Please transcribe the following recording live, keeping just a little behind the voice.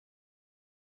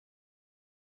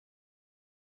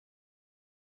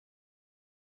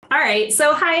All right,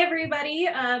 so hi everybody.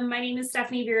 My name is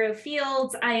Stephanie Vero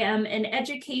Fields. I am an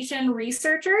education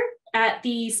researcher at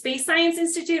the Space Science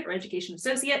Institute, or education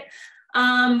associate.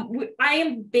 I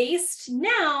am based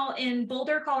now in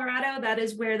Boulder, Colorado. That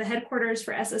is where the headquarters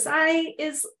for SSI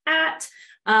is at.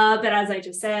 But as I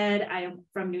just said, I am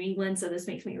from New England, so this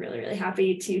makes me really, really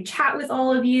happy to chat with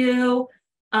all of you.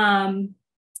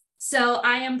 So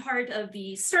I am part of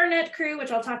the StarNet crew, which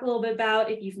I'll talk a little bit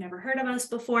about if you've never heard of us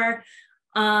before.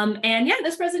 And yeah,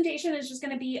 this presentation is just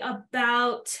going to be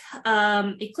about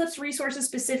Eclipse resources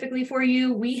specifically for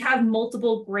you. We have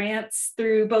multiple grants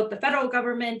through both the federal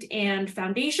government and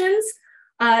foundations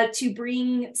to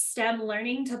bring STEM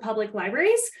learning to public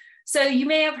libraries. So you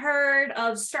may have heard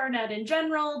of StarNet in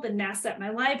general, the NASA at My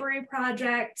Library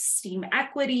project, STEAM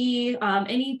equity,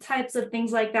 any types of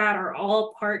things like that are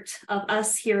all part of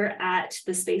us here at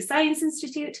the Space Science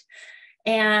Institute.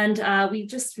 And we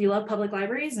love public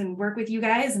libraries and work with you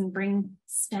guys and bring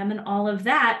STEM and all of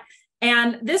that.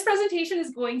 And this presentation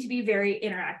is going to be very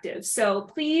interactive. So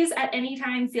please, at any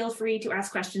time, feel free to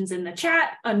ask questions in the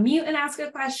chat, unmute and ask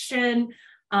a question.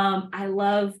 I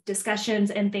love discussions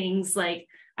and things like,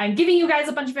 I'm giving you guys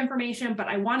a bunch of information, but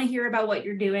I want to hear about what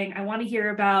you're doing. I want to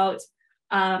hear about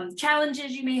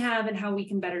challenges you may have and how we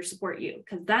can better support you,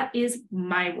 because that is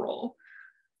my role.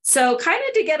 So kind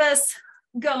of to get us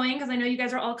going, because I know you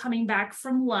guys are all coming back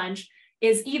from lunch,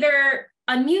 is either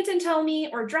unmute and tell me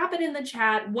or drop it in the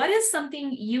chat. What is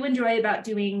something you enjoy about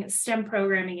doing STEM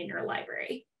programming in your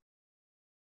library?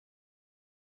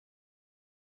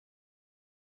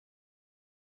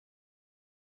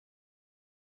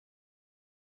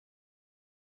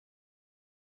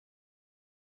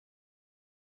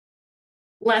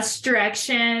 Less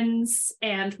directions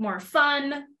and more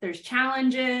fun. There's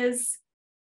challenges.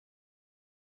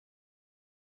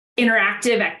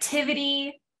 Interactive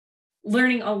activity,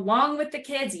 learning along with the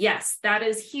kids. Yes, that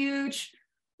is huge.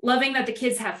 Loving that the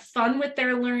kids have fun with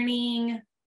their learning,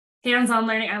 hands-on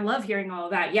learning. I love hearing all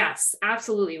of that. Yes,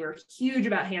 absolutely. We're huge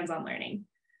about hands-on learning.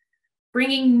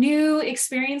 Bringing new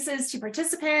experiences to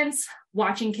participants,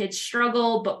 watching kids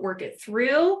struggle, but work it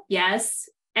through. Yes,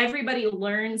 everybody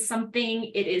learns something.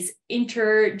 It is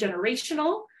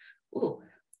intergenerational. Ooh.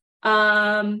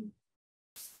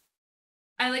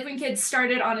 I like when kids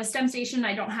started on a STEM station,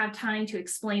 I don't have time to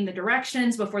explain the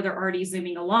directions before they're already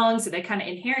zooming along. So they kind of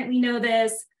inherently know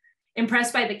this.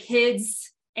 Impressed by the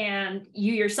kids and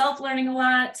you yourself learning a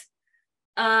lot.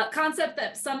 Concept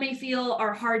that some may feel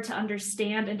are hard to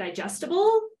understand and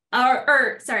digestible.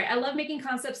 I love making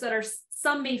concepts that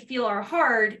some may feel are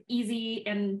hard, easy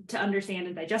and to understand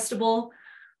and digestible.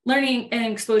 Learning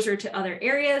and exposure to other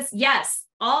areas. Yes,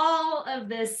 all of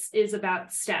this is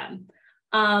about STEM.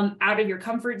 Out of your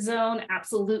comfort zone,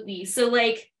 absolutely. So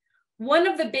like one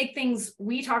of the big things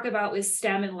we talk about with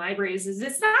STEM in libraries is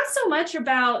it's not so much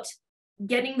about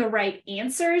getting the right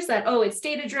answers that, oh, it's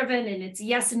data driven and it's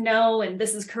yes and no and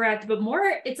this is correct, but more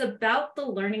it's about the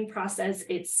learning process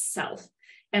itself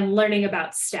and learning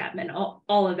about STEM and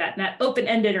all of that, and that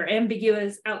open-ended or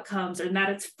ambiguous outcomes, and that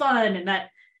it's fun and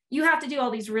that you have to do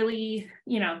all these really,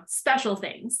 special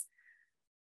things.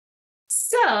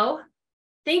 So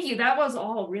thank you. That was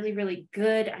all really, really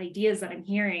good ideas that I'm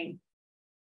hearing.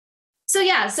 So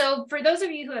yeah, so for those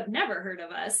of you who have never heard of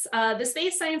us, the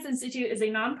Space Science Institute is a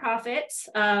nonprofit,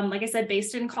 like I said,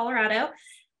 based in Colorado,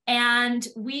 and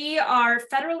we are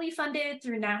federally funded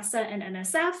through NASA and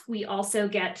NSF. We also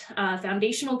get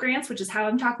foundational grants, which is how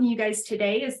I'm talking to you guys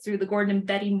today, is through the Gordon and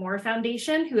Betty Moore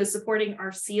Foundation, who is supporting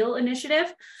our SEAL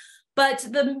initiative. But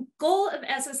the goal of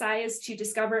SSI is to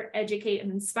discover, educate, and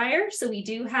inspire. So we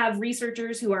do have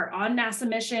researchers who are on NASA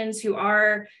missions, who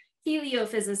are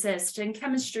heliophysicists and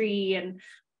chemistry and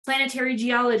planetary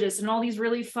geologists and all these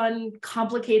really fun,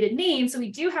 complicated names. So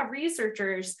we do have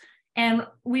researchers, and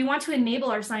we want to enable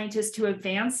our scientists to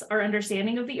advance our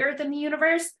understanding of the Earth and the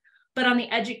universe. But on the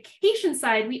education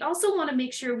side, we also want to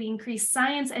make sure we increase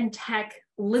science and tech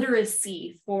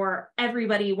literacy for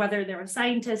everybody, whether they're a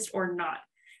scientist or not.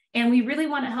 And we really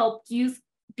want to help youth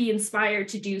be inspired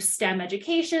to do STEM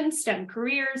education, STEM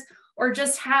careers, or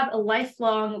just have a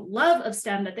lifelong love of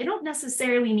STEM that they don't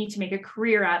necessarily need to make a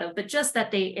career out of, but just that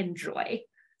they enjoy.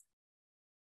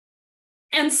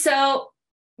 And so,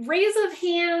 raise of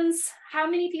hands, how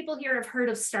many people here have heard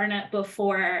of StarNet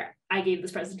before I gave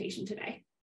this presentation today?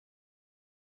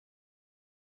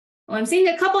 Well, I'm seeing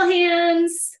a couple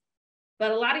hands, but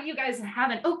a lot of you guys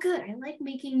haven't. Oh, good. I like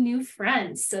making new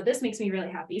friends. So this makes me really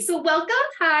happy. So welcome.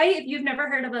 Hi, if you've never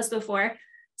heard of us before.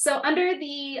 So under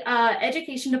the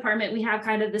education department, we have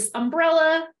kind of this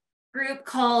umbrella group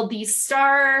called the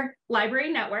STAR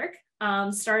Library Network.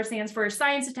 STAR stands for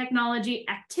Science and Technology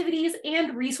Activities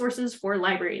and Resources for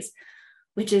Libraries,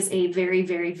 which is a very,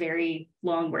 very, very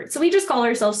long word. So we just call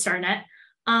ourselves StarNet.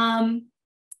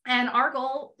 And our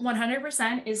goal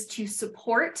 100% is to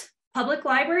support public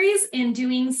libraries in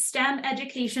doing STEM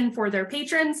education for their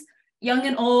patrons, young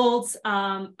and old,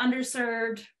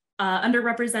 underserved,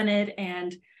 underrepresented,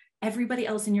 and everybody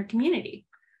else in your community.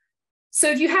 So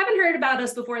if you haven't heard about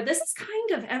us before, this is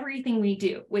kind of everything we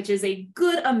do, which is a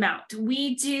good amount.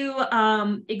 We do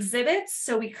exhibits.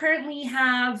 So we currently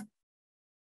have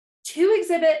three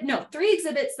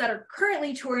exhibits that are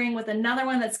currently touring, with another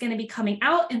one that's going to be coming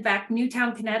out. In fact,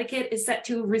 Newtown, Connecticut is set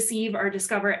to receive our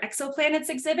Discover Exoplanets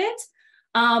exhibit.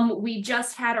 We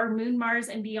just had our Moon, Mars,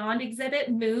 and Beyond exhibit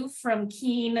move from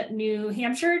Keene, New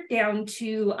Hampshire down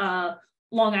to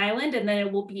Long Island, and then it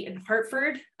will be in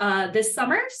Hartford this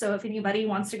summer. So if anybody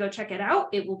wants to go check it out,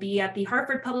 it will be at the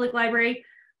Hartford Public Library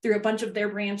through a bunch of their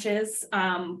branches.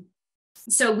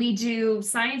 So we do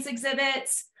science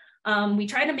exhibits. We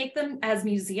try to make them as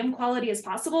museum quality as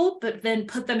possible, but then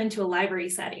put them into a library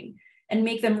setting and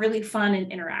make them really fun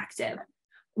and interactive.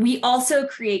 We also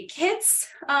create kits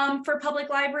for public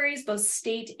libraries, both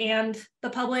state and the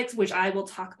publics, which I will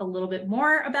talk a little bit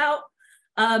more about.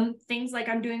 Things like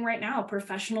I'm doing right now,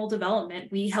 professional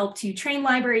development. We help to train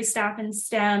library staff in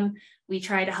STEM. We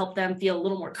try to help them feel a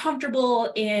little more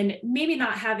comfortable in maybe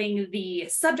not having the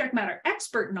subject matter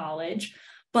expert knowledge,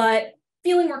 but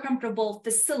feeling more comfortable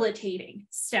facilitating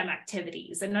STEM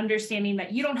activities and understanding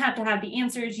that you don't have to have the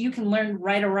answers. You can learn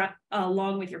right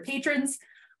along with your patrons,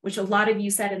 which a lot of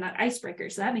you said in that icebreaker.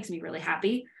 So that makes me really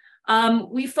happy.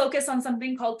 We focus on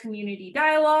something called community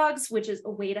dialogues, which is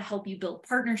a way to help you build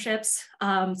partnerships.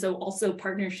 So also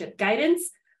partnership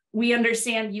guidance. We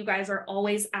understand you guys are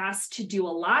always asked to do a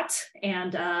lot,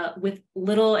 and with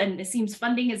little, and it seems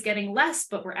funding is getting less,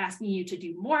 but we're asking you to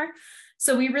do more.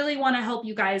 So we really want to help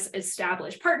you guys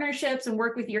establish partnerships and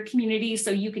work with your community so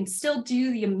you can still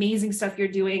do the amazing stuff you're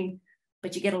doing,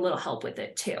 but you get a little help with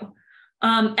it too.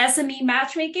 SME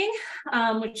matchmaking,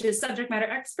 which is subject matter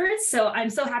experts. So I'm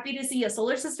so happy to see a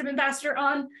solar system ambassador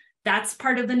on. That's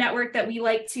part of the network that we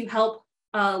like to help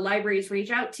libraries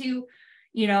reach out to.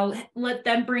 You know, let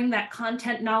them bring that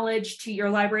content knowledge to your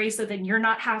library so then you're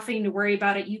not having to worry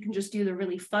about it. You can just do the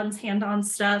really fun hands-on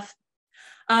stuff.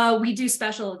 We do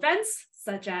special events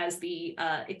such as the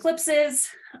Eclipses.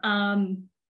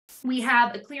 We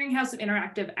have a clearinghouse of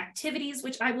interactive activities,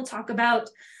 which I will talk about.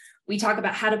 We talk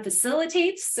about how to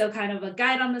facilitate, so kind of a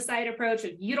guide on the side approach.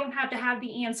 If you don't have to have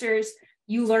the answers,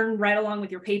 you learn right along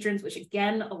with your patrons, which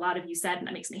again, a lot of you said, and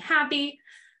that makes me happy.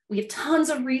 We have tons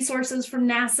of resources from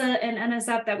NASA and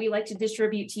NSF that we like to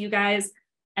distribute to you guys.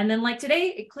 And then like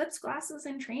today, Eclipse glasses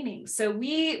and training. So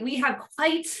we have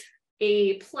quite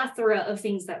a plethora of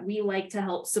things that we like to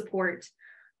help support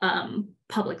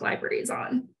public libraries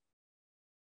on.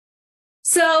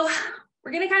 So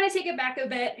we're going to kind of take it back a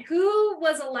bit. Who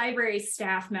was a library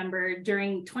staff member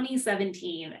during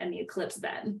 2017 and the Eclipse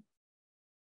then?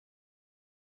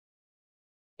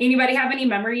 Anybody have any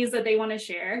memories that they want to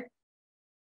share?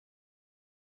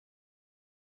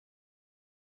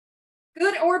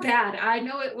 Good or bad? I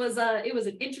know it was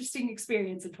an interesting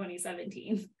experience in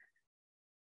 2017.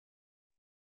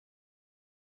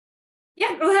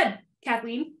 Yeah, go ahead,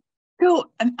 Kathleen. So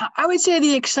I would say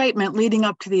the excitement leading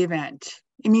up to the event.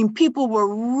 I mean, people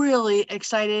were really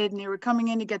excited and they were coming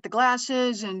in to get the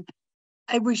glasses, and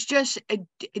it was just a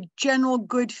general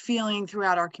good feeling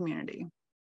throughout our community.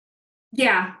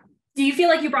 Yeah. Do you feel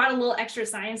like you brought a little extra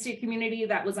science to your community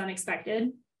that was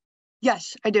unexpected?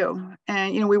 Yes, I do.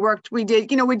 And, we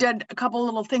did a couple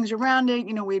little things around it.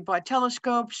 We bought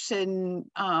telescopes and,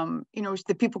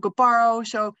 that people could borrow.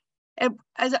 So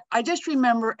I just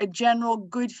remember a general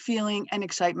good feeling and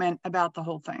excitement about the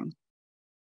whole thing.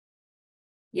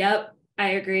 Yep, I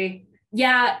agree.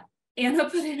 Yeah, Anna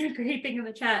put in a great thing in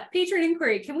the chat. Patron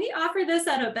inquiry, can we offer this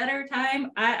at a better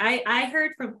time? I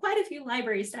heard from quite a few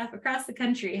library staff across the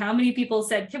country how many people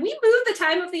said, can we move the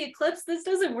time of the eclipse? This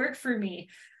doesn't work for me.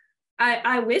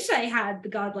 I wish I had the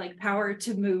godlike power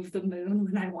to move the moon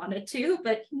when I wanted to,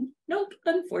 but nope,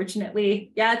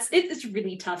 unfortunately. Yeah, it's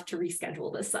really tough to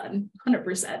reschedule the sun,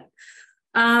 100%.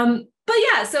 But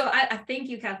yeah, so I thank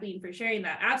you, Kathleen, for sharing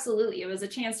that. Absolutely. It was a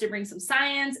chance to bring some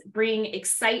science, bring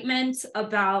excitement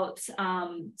about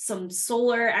some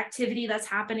solar activity that's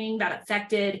happening that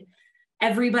affected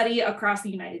everybody across the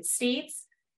United States.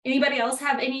 Anybody else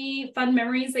have any fun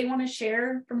memories they want to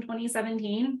share from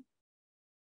 2017?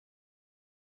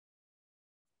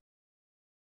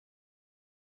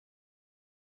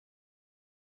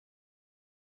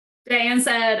 Diane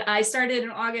said, I started in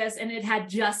August and it had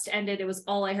just ended. It was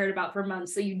all I heard about for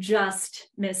months. So you just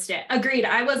missed it. Agreed.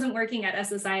 I wasn't working at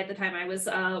SSI at the time. I was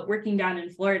working down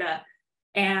in Florida.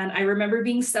 And I remember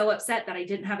being so upset that I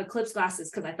didn't have Eclipse glasses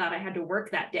because I thought I had to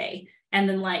work that day. And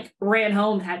then like ran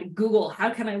home, had to Google,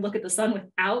 how can I look at the sun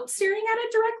without staring at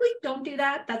it directly? Don't do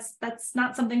that. That's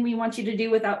not something we want you to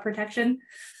do without protection.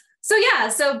 So yeah,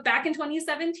 so back in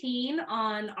 2017,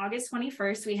 on August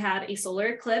 21st, we had a solar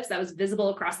eclipse that was visible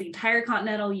across the entire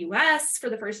continental US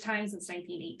for the first time since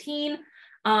 1918.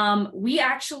 We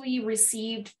actually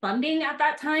received funding at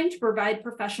that time to provide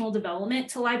professional development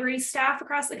to library staff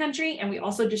across the country, and we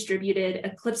also distributed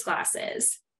eclipse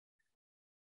glasses.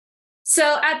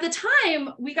 So at the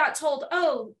time, we got told,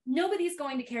 oh, nobody's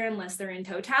going to care unless they're in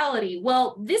totality.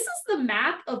 Well, this is the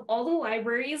map of all the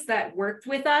libraries that worked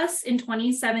with us in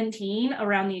 2017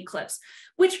 around the eclipse,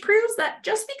 which proves that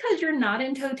just because you're not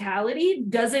in totality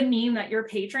doesn't mean that your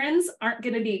patrons aren't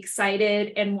going to be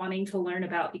excited and wanting to learn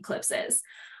about eclipses.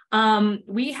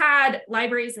 We had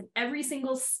libraries in every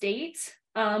single state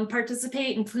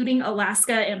participate, including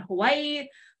Alaska and Hawaii.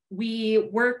 We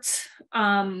worked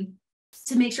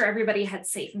to make sure everybody had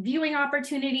safe viewing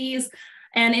opportunities.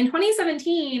 And in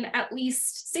 2017, at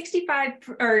least 65,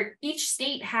 or each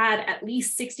state had at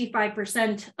least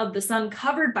 65% of the sun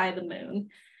covered by the moon.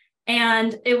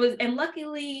 And it was, and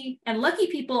lucky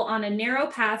people on a narrow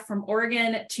path from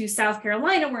Oregon to South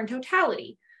Carolina were in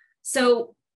totality.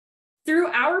 So through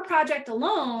our project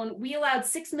alone, we allowed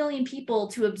 6 million people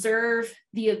to observe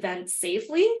the event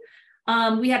safely.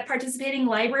 We had participating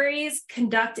libraries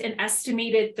conduct an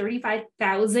estimated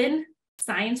 35,000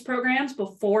 science programs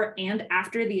before and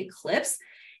after the eclipse.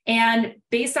 And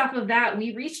based off of that,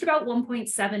 we reached about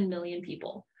 1.7 million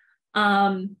people.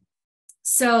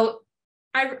 So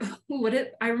I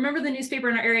remember the newspaper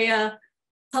in our area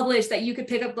published that you could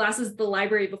pick up glasses at the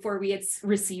library before we had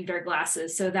received our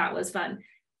glasses. So that was fun.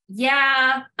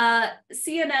 Yeah,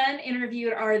 CNN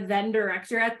interviewed our then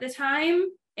director at the time,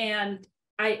 and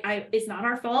it's not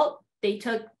our fault. They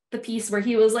took the piece where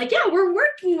he was like, yeah, we're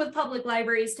working with public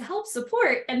libraries to help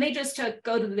support. And they just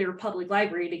go to their public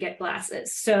library to get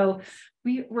glasses. So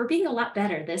we're being a lot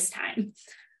better this time.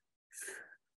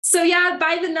 So yeah,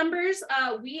 by the numbers,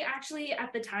 we actually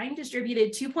at the time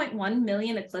distributed 2.1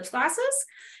 million Eclipse glasses.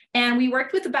 And we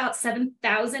worked with about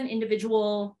 7,000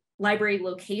 individual library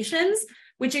locations,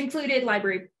 which included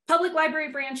public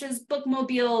library branches,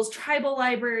 bookmobiles, tribal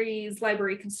libraries,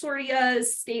 library consortia,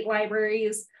 state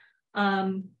libraries.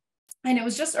 And it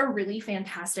was just a really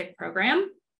fantastic program.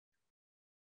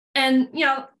 And,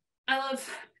 I love,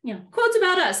 quotes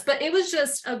about us, but it was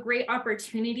just a great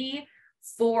opportunity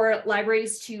for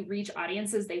libraries to reach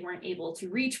audiences they weren't able to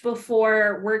reach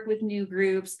before, work with new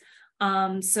groups.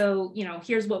 So,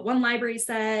 here's what one library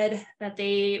said, that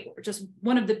they were just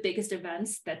one of the biggest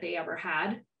events that they ever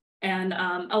had. And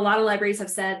a lot of libraries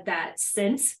have said that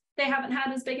since they haven't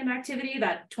had as big an activity,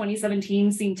 that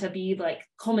 2017 seemed to be like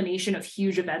culmination of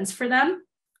huge events for them.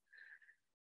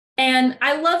 And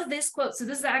I love this quote. So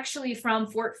this is actually from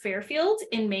Fort Fairfield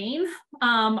in Maine.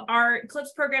 Our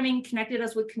Eclipse programming connected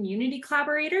us with community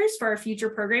collaborators for our future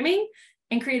programming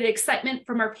and created excitement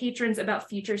from our patrons about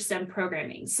future STEM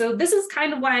programming. So this is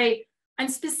kind of why I'm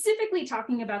specifically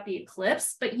talking about the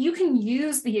eclipse, but you can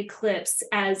use the eclipse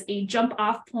as a jump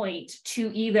off point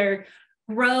to either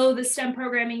grow the STEM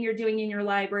programming you're doing in your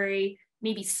library,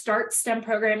 maybe start STEM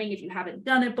programming if you haven't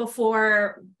done it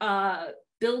before,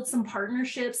 build some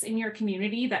partnerships in your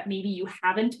community that maybe you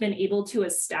haven't been able to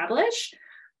establish.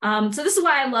 So this is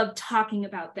why I love talking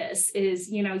about this is,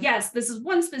 yes, this is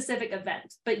one specific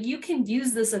event, but you can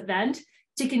use this event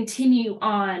to continue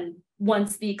on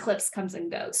once the eclipse comes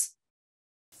and goes.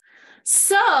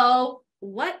 So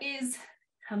what is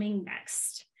coming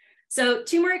next? So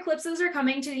 2 more eclipses are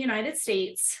coming to the United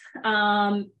States. You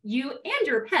and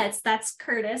your pets, that's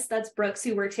Curtis, that's Brooks,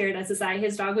 who works here at SSI.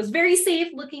 His dog was very safe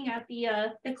looking at the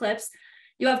eclipse.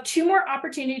 You have 2 more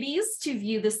opportunities to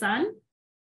view the sun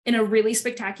in a really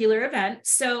spectacular event.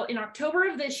 So in October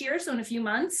of this year, so in a few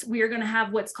months, we are going to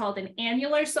have what's called an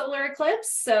annular solar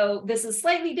eclipse. So this is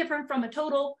slightly different from a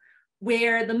total,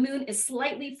 where the moon is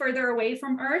slightly further away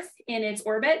from Earth in its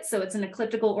orbit. So it's an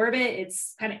ecliptical orbit.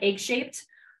 It's kind of egg-shaped.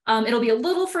 It'll be a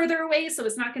little further away, so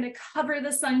it's not going to cover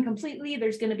the sun completely.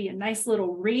 There's going to be a nice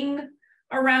little ring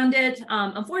around it.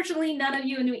 Unfortunately, none of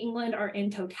you in New England are in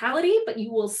totality, but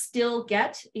you will still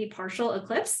get a partial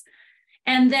eclipse.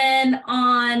 And then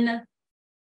on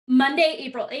Monday,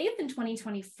 April 8th in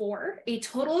 2024, a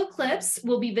total eclipse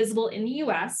will be visible in the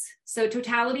US. So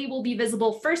totality will be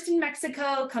visible first in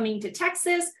Mexico, coming to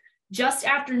Texas just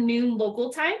after noon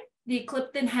local time. The eclipse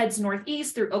then heads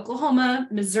northeast through Oklahoma,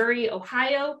 Missouri,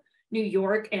 Ohio, New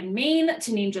York, and Maine,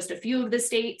 to name just a few of the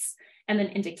states, and then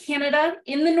into Canada.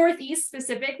 In the northeast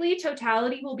specifically,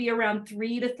 totality will be around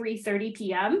 3 to 3:30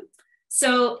 p.m.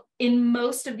 So in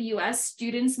most of the US,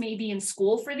 students may be in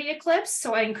school for the eclipse,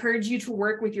 so I encourage you to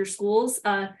work with your schools.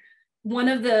 One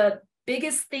of the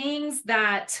biggest things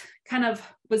that kind of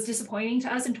was disappointing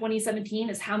to us in 2017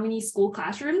 is how many school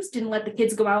classrooms didn't let the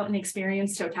kids go out and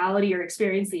experience totality or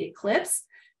experience the eclipse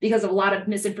because of a lot of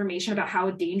misinformation about how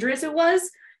dangerous it was.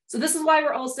 So this is why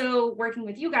we're also working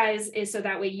with you guys, is so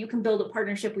that way you can build a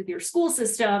partnership with your school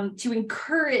system to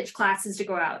encourage classes to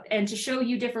go out and to show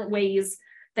you different ways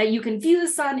that you can view the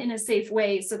sun in a safe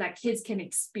way so that kids can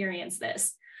experience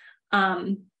this.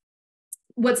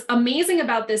 What's amazing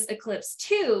about this eclipse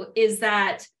too is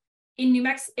that in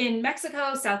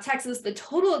Mexico, South Texas, the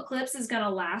total eclipse is going to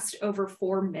last over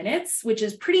 4 minutes, which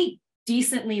is pretty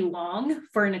decently long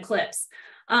for an eclipse.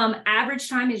 Average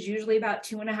time is usually about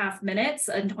 2.5 minutes.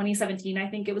 In 2017, I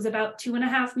think it was about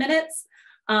 2.5 minutes.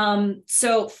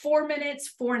 So 4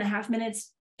 minutes, 4.5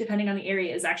 minutes, depending on the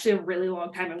area, is actually a really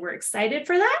long time, and we're excited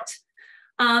for that.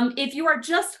 If you are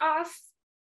just off,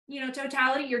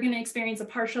 totality, you're going to experience a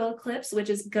partial eclipse, which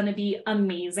is going to be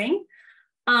amazing.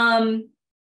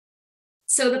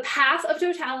 So the path of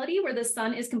totality, where the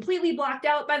sun is completely blocked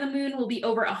out by the moon, will be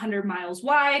over 100 miles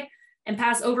wide and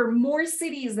pass over more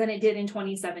cities than it did in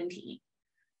 2017.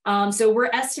 So we're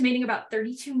estimating about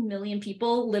 32 million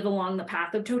people live along the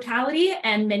path of totality,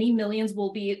 and many millions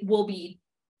will be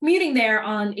meeting there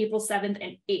on April 7th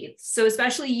and 8th. So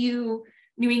especially you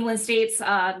New England states,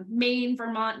 Maine,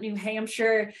 Vermont, New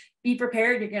Hampshire, be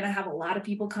prepared. You're going to have a lot of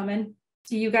people coming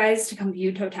to you guys to come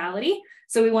view totality.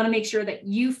 So we want to make sure that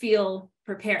you feel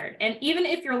prepared. And even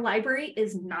if your library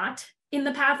is not in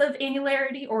the path of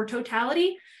annularity or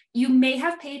totality, you may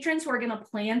have patrons who are going to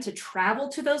plan to travel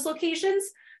to those locations.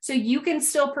 So you can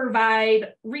still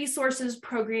provide resources,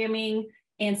 programming,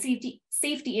 and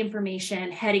safety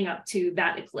information heading up to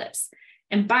that eclipse.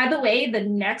 And by the way, the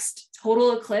next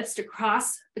total eclipse to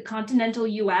cross the continental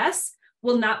US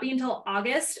will not be until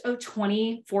August of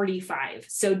 2045.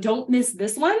 So don't miss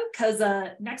this one, because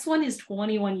next one is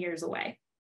 21 years away.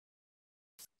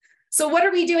 So what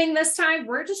are we doing this time?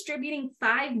 We're distributing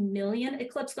 5 million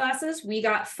eclipse glasses. We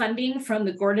got funding from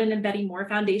the Gordon and Betty Moore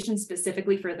Foundation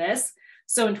specifically for this.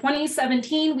 So in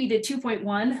 2017, we did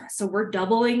 2.1. So we're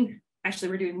doubling, actually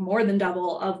we're doing more than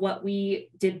double of what we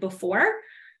did before.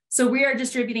 So we are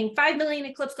distributing 5 million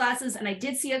eclipse glasses, and I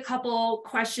did see a couple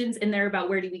questions in there about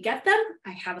where do we get them.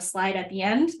 I have a slide at the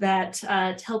end that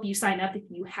to help you sign up if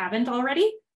you haven't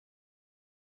already.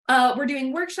 We're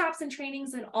doing workshops and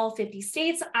trainings in all 50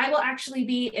 states. I will actually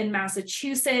be in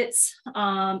Massachusetts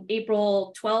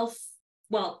April 12th.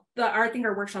 Well, I think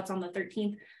our workshop's on the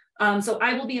 13th. So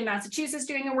I will be in Massachusetts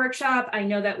doing a workshop. I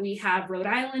know that we have Rhode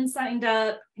Island signed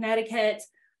up, Connecticut.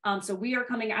 So we are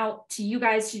coming out to you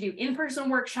guys to do in-person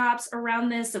workshops around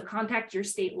this. So contact your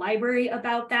state library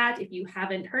about that if you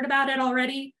haven't heard about it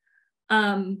already.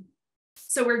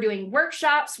 So we're doing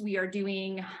workshops, we are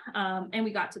doing, and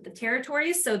we got to the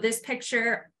territories. So this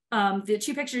picture, the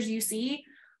two pictures you see,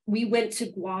 we went to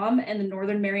Guam and the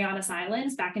Northern Marianas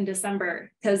Islands back in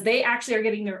December, because they actually are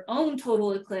getting their own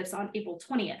total eclipse on April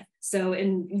 20th. So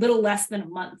in little less than a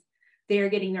month, they are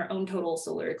getting their own total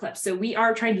solar eclipse. So we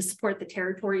are trying to support the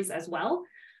territories as well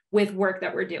with work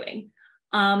that we're doing.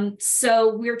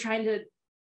 So we're trying to,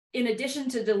 in addition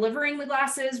to delivering the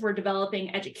glasses, we're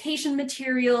developing education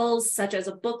materials such as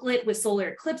a booklet with solar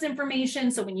eclipse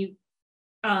information. So when you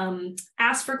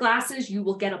ask for glasses, you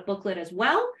will get a booklet as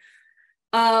well.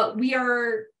 We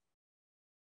are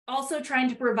also trying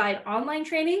to provide online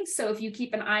training. So if you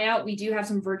keep an eye out, we do have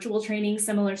some virtual training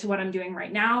similar to what I'm doing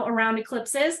right now around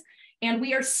eclipses. And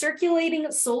we are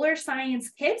circulating solar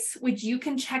science kits, which you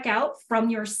can check out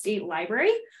from your state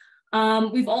library.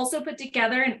 We've also put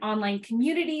together an online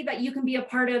community that you can be a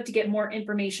part of to get more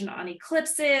information on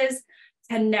eclipses,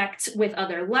 connect with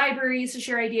other libraries to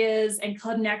share ideas, and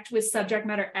connect with subject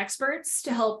matter experts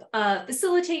to help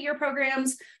facilitate your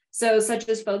programs. So such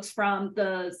as folks from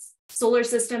the Solar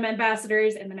System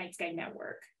Ambassadors and the Night Sky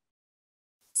Network.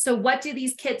 So what do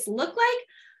these kits look like?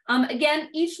 Again,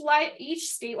 each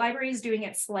state library is doing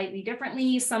it slightly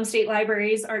differently. Some state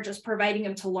libraries are just providing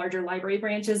them to larger library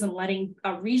branches and letting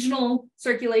a regional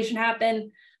circulation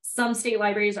happen. Some state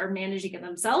libraries are managing it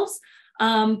themselves,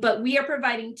 but we are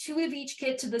providing 2 of each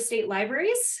kit to the state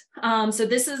libraries. So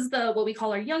this is what we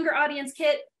call our younger audience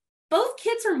kit. Both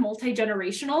kits are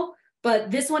multi-generational,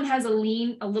 but this one has a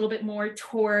lean a little bit more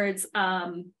towards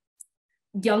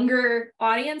younger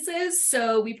audiences.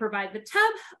 So we provide the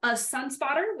tub, a sun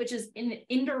spotter, which is an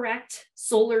indirect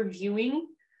solar viewing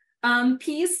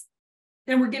piece.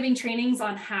 Then we're giving trainings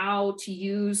on how to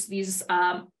use these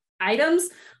items.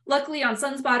 Luckily on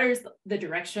sun spotters, the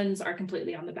directions are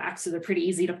completely on the back, so they're pretty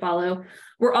easy to follow.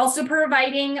 We're also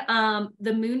providing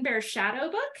the Moon Bear Shadow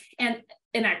book and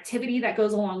an activity that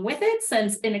goes along with it,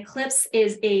 since an eclipse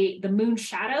is the moon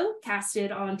shadow casted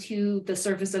onto the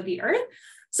surface of the earth.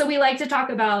 So we like to talk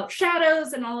about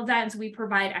shadows and all of that, and so we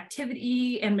provide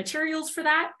activity and materials for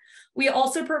that. We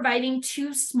also providing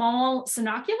 2 small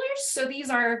sinoculars. So these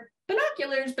are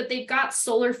binoculars, but they've got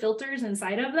solar filters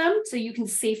inside of them, so you can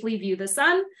safely view the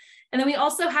sun. And then we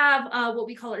also have what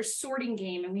we call our sorting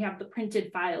game, and we have the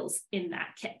printed files in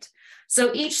that kit.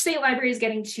 So each state library is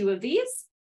getting 2 of these.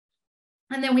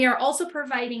 And then we are also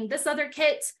providing this other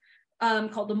kit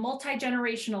called the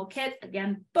multi-generational kit.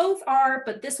 Again, both are,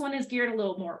 but this one is geared a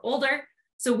little more older.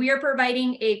 So we are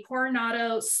providing a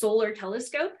Coronado solar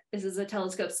telescope. This is a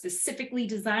telescope specifically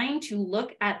designed to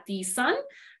look at the sun,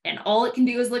 and all it can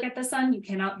do is look at the sun. You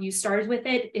cannot view stars with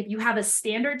it. If you have a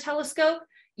standard telescope,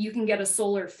 you can get a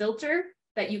solar filter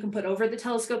that you can put over the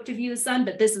telescope to view the sun,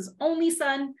 but this is only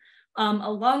sun,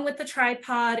 along with the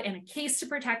tripod and a case to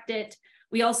protect it.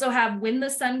 We also have When the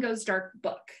Sun Goes Dark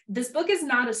book. This book is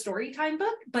not a story time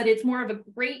book, but it's more of a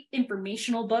great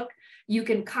informational book. You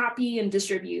can copy and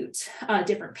distribute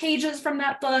different pages from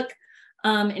that book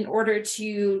in order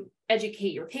to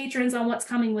educate your patrons on what's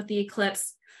coming with the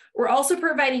eclipse. We're also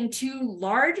providing 2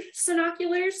 large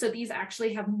sinoculars. So these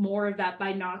actually have more of that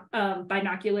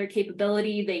binocular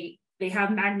capability. They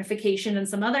have magnification and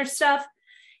some other stuff.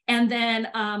 And then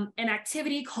an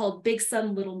activity called Big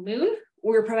Sun, Little Moon.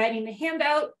 We're providing the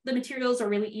handout. The materials are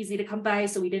really easy to come by,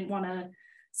 so we didn't want to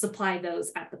supply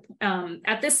those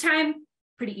at this time.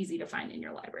 Pretty easy to find in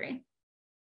your library.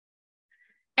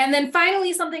 And then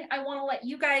finally, something I want to let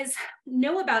you guys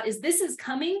know about is this is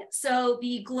coming. So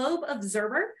the Globe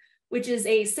Observer, which is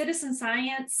a citizen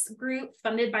science group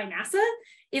funded by NASA,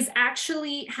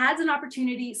 has an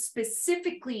opportunity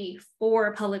specifically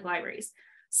for public libraries.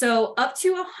 So up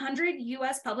to 100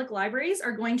 US public libraries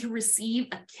are going to receive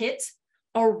a kit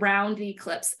around the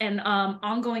eclipse and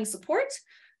ongoing support.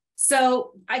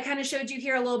 So I kind of showed you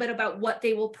here a little bit about what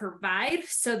they will provide.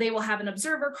 So they will have an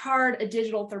observer card, a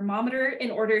digital thermometer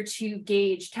in order to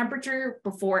gauge temperature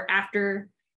before the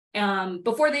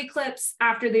eclipse,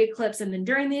 after the eclipse, and then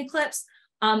during the eclipse,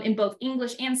 in both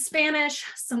English and Spanish,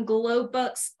 some globe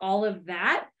books, all of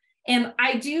that. And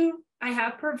I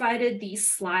have provided these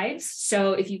slides.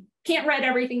 So if you can't write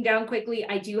everything down quickly,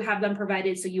 I do have them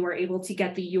provided so you are able to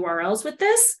get the URLs with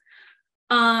this.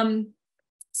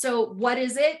 So what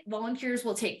is it? Volunteers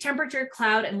will take temperature,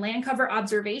 cloud, and land cover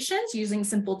observations using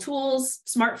simple tools.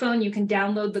 Smartphone, you can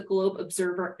download the Globe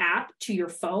Observer app to your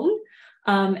phone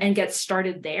and get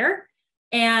started there.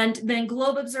 And then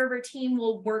Globe Observer team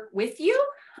will work with you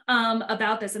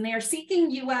about this, and they are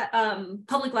seeking you at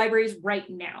public libraries right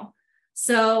now.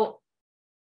 So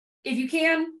if you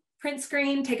can, print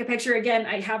screen, take a picture. Again,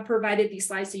 I have provided these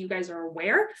slides so you guys are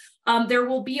aware. There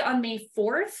will be on May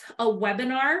 4th, a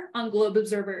webinar on Globe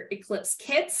Observer Eclipse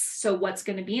kits. So what's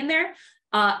going to be in there?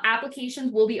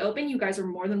 Applications will be open. You guys are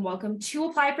more than welcome to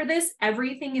apply for this.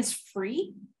 Everything is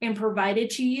free and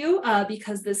provided to you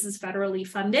because this is federally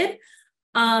funded.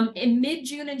 In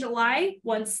mid-June and July,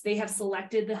 once they have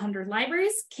selected the 100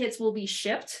 libraries, kits will be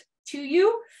shipped to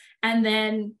you. And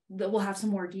then we'll have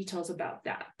some more details about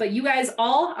that. But you guys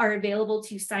all are available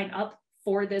to sign up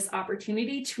for this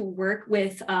opportunity to work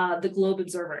with the Globe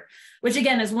Observer, which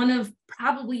again is one of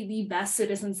probably the best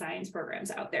citizen science programs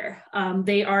out there.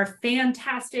 They are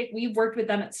fantastic. We've worked with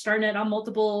them at StarNet on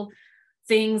multiple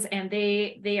things, and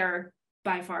they are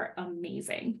by far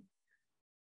amazing.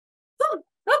 Whew.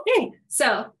 Okay,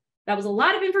 so that was a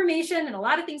lot of information and a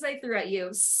lot of things I threw at you.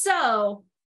 So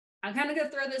I'm kind of gonna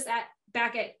throw this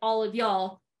back at all of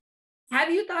y'all. Have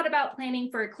you thought about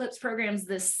planning for Eclipse programs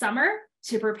this summer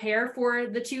to prepare for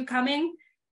the 2 coming?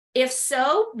 If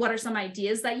so, what are some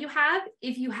ideas that you have?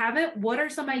 If you haven't, what are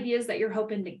some ideas that you're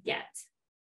hoping to get?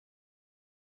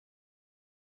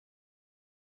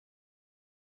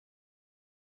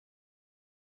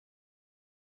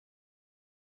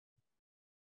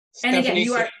 Stephanie, and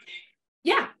again,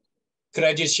 yeah. Could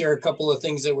I just share a couple of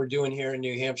things that we're doing here in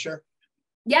New Hampshire?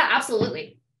 Yeah,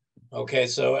 absolutely. Okay,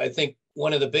 so I think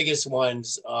one of the biggest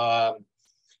ones,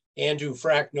 Andrew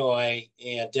Fracknoy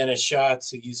and Dennis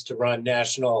Schatz, who used to run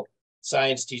National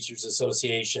Science Teachers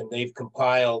Association, they've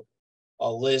compiled a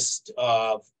list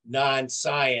of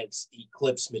non-science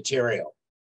eclipse material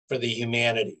for the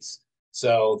humanities.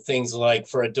 So things like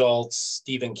for adults,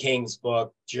 Stephen King's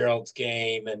book, Gerald's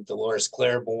Game, and Dolores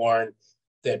Claiborne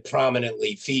that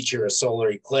prominently feature a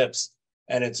solar eclipse.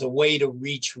 And it's a way to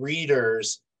reach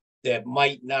readers that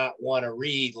might not want to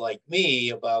read, like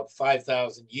me, about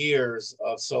 5,000 years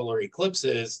of solar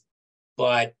eclipses,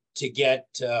 but to get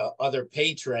other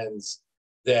patrons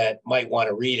that might want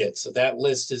to read it. So that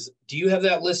list is, do you have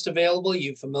that list available? Are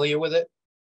you familiar with it?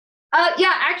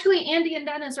 Yeah, actually, Andy and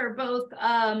Dennis are both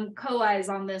co-eyes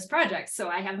on this project. So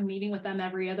I have a meeting with them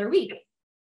every other week.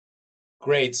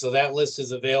 Great. So that list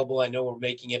is available. I know we're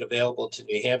making it available to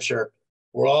New Hampshire.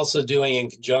 We're also doing,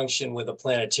 in conjunction with a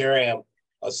planetarium,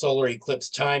 a solar eclipse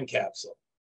time capsule.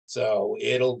 So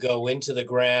it'll go into the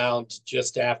ground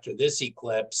just after this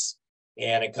eclipse,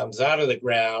 and it comes out of the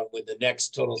ground when the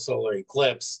next total solar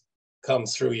eclipse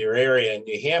comes through your area. In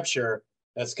New Hampshire,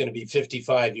 that's going to be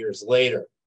 55 years later.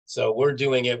 So we're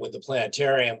doing it with the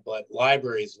planetarium, but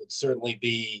libraries would certainly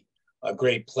be a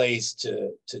great place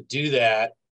to do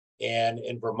that. And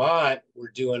in Vermont,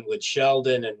 we're doing with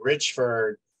Sheldon and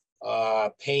Richford,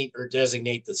 paint or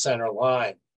designate the center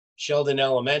line. Sheldon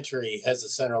Elementary has a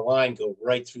center line go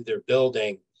right through their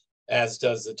building, as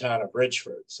does the town of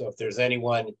Richford. So if there's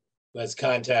anyone who has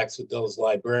contacts with those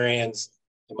librarians,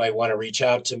 you might want to reach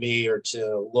out to me or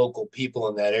to local people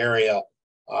in that area.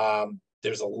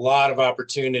 There's a lot of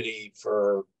opportunity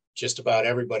for just about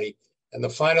everybody. And the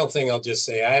final thing I'll just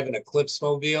say, I have an Eclipse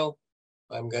mobile.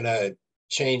 I'm going to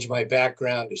change my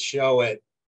background to show it.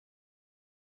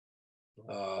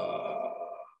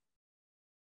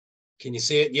 Can you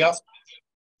see it? Yep.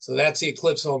 So that's the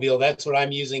Eclipse mobile. That's what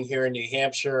I'm using here in New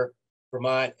Hampshire,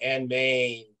 Vermont, and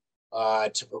Maine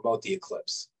to promote the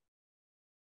eclipse.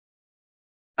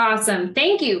 Awesome.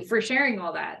 Thank you for sharing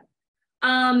all that.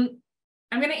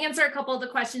 I'm going to answer a couple of the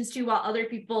questions too while other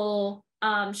people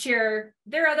share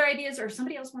their other ideas, or if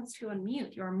somebody else wants to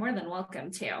unmute, you're more than welcome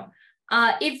to.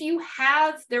 If you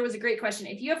have, there was a great question.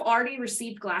 If you have already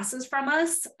received glasses from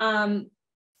us,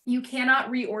 you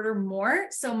cannot reorder more.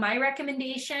 So my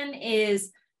recommendation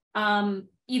is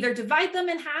either divide them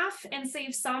in half and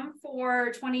save some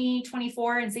for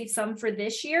 2024 and save some for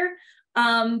this year.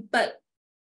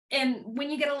 And when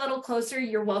you get a little closer,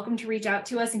 you're welcome to reach out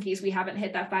to us in case we haven't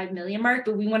hit that 5 million mark,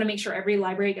 but we want to make sure every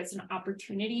library gets an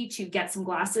opportunity to get some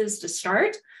glasses to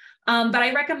start. But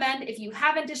I recommend, if you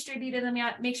haven't distributed them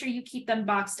yet, make sure you keep them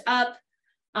boxed up.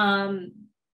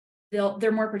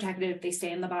 They're more protected if they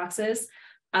stay in the boxes.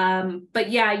 But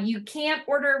yeah, you can't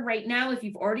order right now if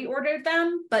you've already ordered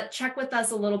them, but check with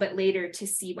us a little bit later to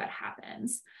see what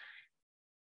happens.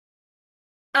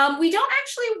 We don't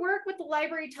actually work with the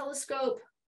library telescope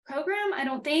program, I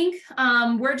don't think.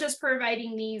 We're just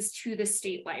providing these to the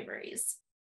state libraries.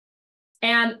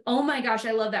 And oh my gosh,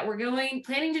 I love that. We're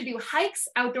planning to do hikes,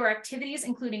 outdoor activities,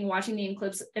 including watching the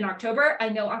eclipse in October. I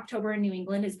know October in New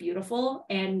England is beautiful,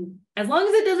 and as long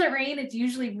as it doesn't rain, it's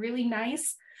usually really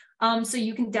nice. So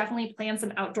you can definitely plan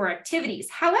some outdoor activities.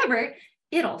 However,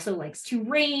 it also likes to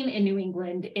rain in New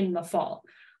England in the fall.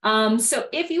 So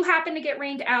if you happen to get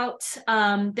rained out,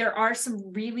 there are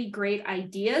some really great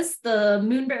ideas. The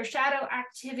Moon Bear Shadow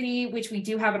activity, which we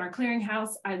do have in our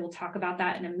clearinghouse, I will talk about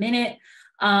that in a minute.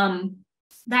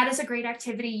 That is a great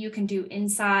activity you can do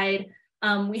inside.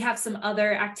 We have some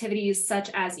other activities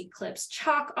such as eclipse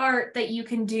chalk art that you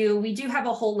can do. We do have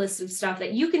a whole list of stuff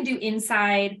that you can do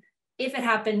inside if it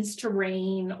happens to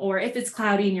rain or if it's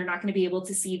cloudy and you're not going to be able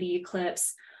to see the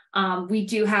eclipse. We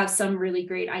do have some really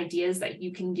great ideas that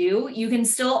you can do. You can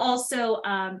still also,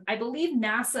 I believe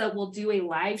NASA will do a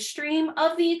live stream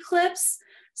of the eclipse.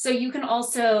 So you can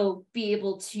also be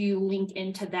able to link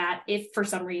into that if for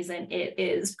some reason it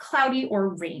is cloudy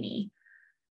or rainy.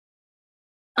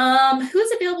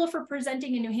 Who's available for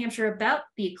presenting in New Hampshire about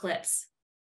the eclipse?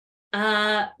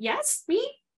 Yes, me.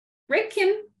 Rick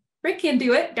can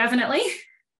do it, definitely.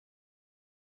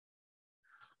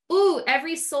 Ooh,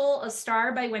 Every Soul a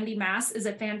Star by Wendy Mass is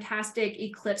a fantastic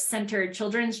eclipse-centered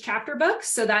children's chapter book.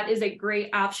 So that is a great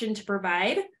option to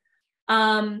provide.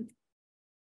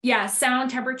 Yeah,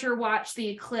 sound, temperature, watch the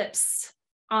eclipse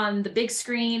on the big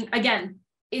screen. Again,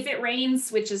 if it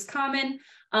rains, which is common,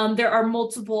 there are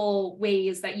multiple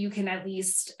ways that you can at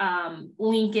least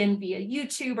link in via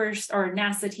YouTube or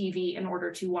NASA TV in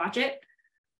order to watch it.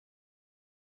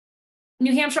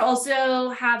 New Hampshire also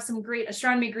have some great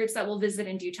astronomy groups that will visit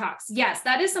and do talks. Yes,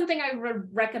 that is something I would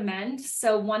recommend.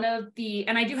 So one of the,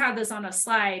 and I do have this on a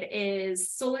slide,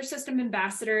 is Solar System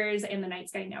Ambassadors and the Night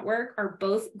Sky Network are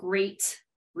both great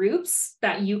groups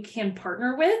that you can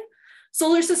partner with.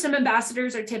 Solar System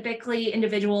Ambassadors are typically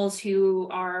individuals who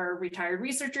are retired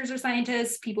researchers or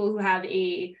scientists, people who have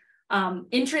a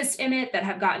interest in it, that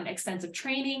have gotten extensive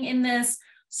training in this.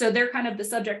 So they're kind of the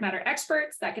subject matter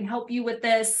experts that can help you with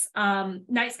this.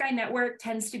 Night Sky Network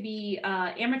tends to be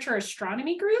amateur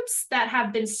astronomy groups that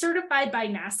have been certified by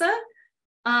NASA,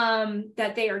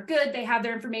 that they are good, they have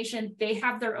their information, they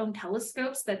have their own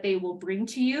telescopes that they will bring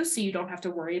to you, so you don't have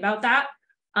to worry about that.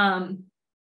 Can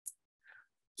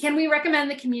we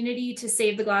recommend the community to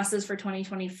save the glasses for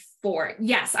 2024?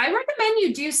 Yes, I recommend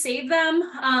you do save them.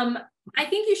 I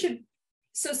think you should,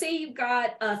 so say you've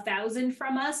got 1,000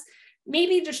 from us,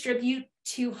 maybe distribute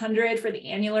 200 for the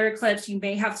annular eclipse. You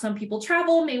may have some people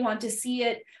travel, may want to see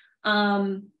it,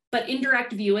 but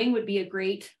indirect viewing would be a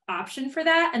great option for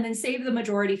that. And then save the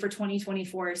majority for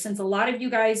 2024. Since a lot of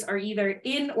you guys are either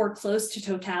in or close to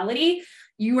totality,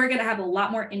 you are gonna have a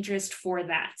lot more interest for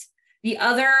that. The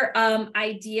other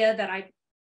idea that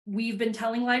we've been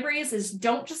telling libraries is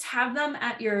don't just have them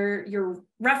at your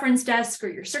reference desk or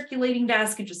your circulating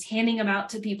desk and just handing them out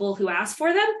to people who ask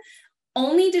for them.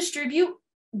 Only distribute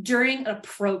during a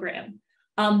program.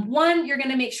 One, you're going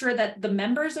to make sure that the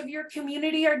members of your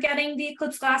community are getting the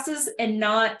eclipse glasses and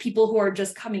not people who are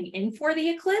just coming in for the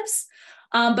eclipse.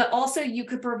 But also you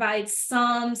could provide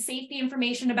some safety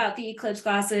information about the eclipse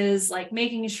glasses, like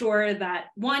making sure that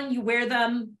one, you wear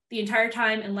them the entire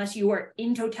time unless you are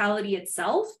in totality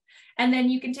itself. And then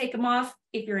you can take them off.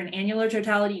 If you're in annular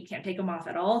totality, you can't take them off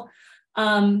at all.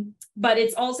 But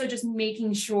it's also just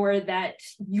making sure that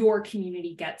your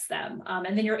community gets them.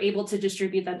 And then you're able to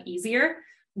distribute them easier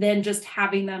than just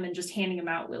having them and just handing them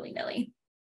out willy-nilly.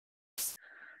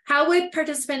 How would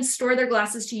participants store their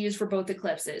glasses to use for both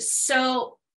eclipses?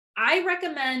 So I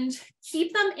recommend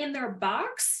keep them in their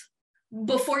box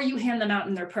before you hand them out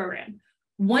in their program.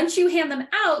 Once you hand them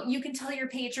out, you can tell your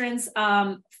patrons,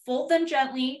 fold them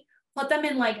gently, put them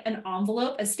in like an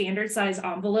envelope, a standard size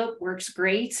envelope works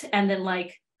great. And then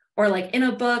or in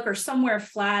a book or somewhere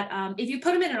flat. If you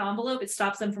put them in an envelope, it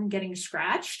stops them from getting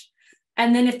scratched.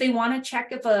 And then if they want to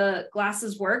check if the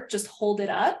glasses work, just hold it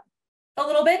up a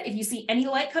little bit. If you see any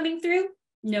light coming through,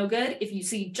 no good. If you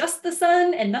see just the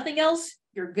sun and nothing else,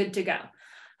 you're good to go.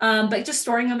 But just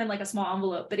storing them in like a small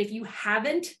envelope. But if you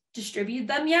haven't distributed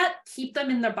them yet, keep them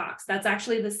in their box. That's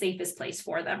actually the safest place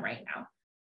for them right now.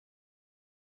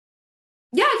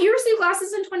 Yeah, if you received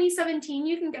glasses in 2017,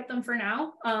 you can get them for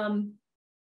now.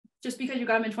 Just because you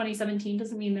got them in 2017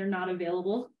 doesn't mean they're not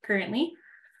available currently.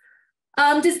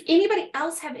 Does anybody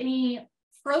else have any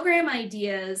program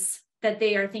ideas that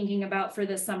they are thinking about for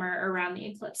this summer around the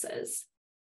eclipses?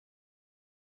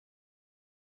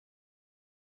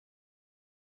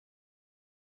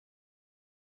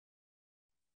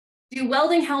 Do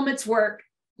welding helmets work?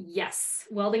 Yes,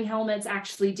 welding helmets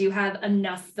actually do have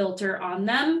enough filter on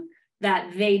them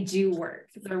that they do work.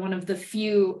 They're one of the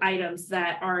few items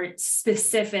that aren't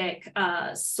specific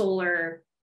solar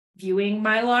viewing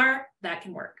Mylar that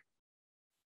can work.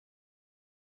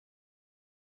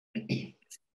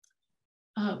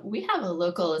 We have a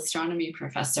local astronomy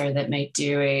professor that might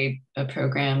do a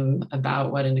program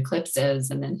about what an eclipse is,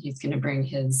 and then he's going to bring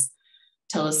his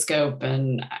telescope,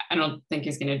 and I don't think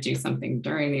he's going to do something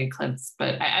during the eclipse,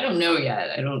 but I don't know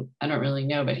yet. I don't really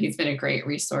know, but he's been a great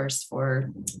resource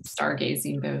for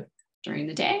stargazing both during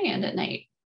the day and at night.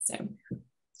 So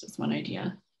it's just one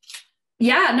idea.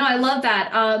 Yeah, no, I love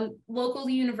that. Local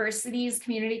universities,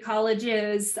 community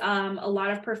colleges, a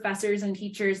lot of professors and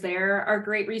teachers there are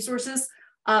great resources.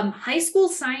 High school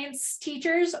science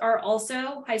teachers are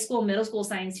also, high school, middle school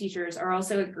science teachers are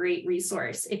also a great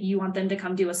resource if you want them to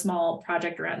come do a small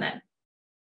project around that.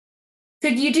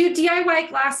 Could you do DIY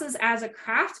glasses as a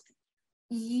craft?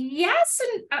 Yes,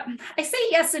 and I say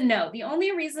yes and no. The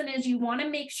only reason is you want to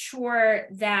make sure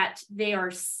that they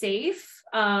are safe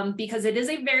because it is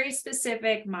a very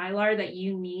specific Mylar that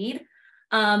you need.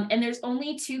 And there's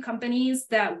only two companies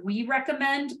that we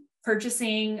recommend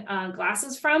purchasing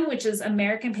glasses from, which is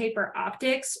American Paper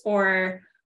Optics or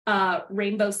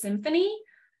Rainbow Symphony.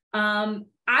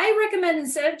 I recommend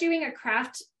instead of doing a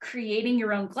craft creating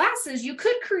your own glasses, you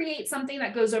could create something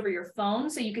that goes over your phone.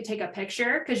 So you could take a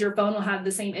picture because your phone will have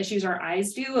the same issues our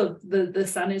eyes do of the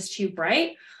sun is too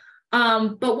bright.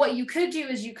 But what you could do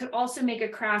is you could also make a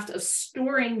craft of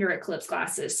storing your eclipse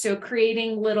glasses. So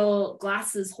creating little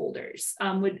glasses holders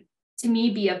would, to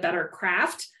me, be a better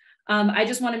craft. I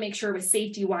just want to make sure with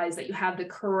safety wise that you have the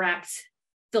correct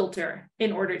filter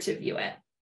in order to view it.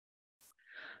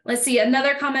 Let's see,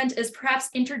 another comment is perhaps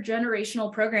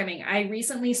intergenerational programming. I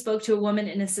recently spoke to a woman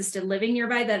in assisted living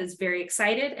nearby that is very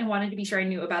excited and wanted to be sure I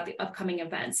knew about the upcoming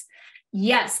events.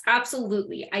 Yes,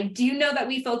 absolutely. I do know that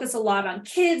we focus a lot on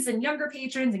kids and younger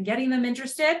patrons and getting them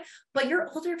interested, but your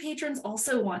older patrons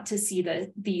also want to see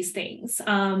these things.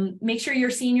 Make sure your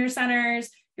senior centers,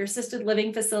 your assisted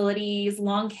living facilities,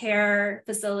 long care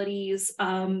facilities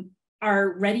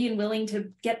are ready and willing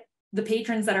to get the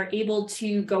patrons that are able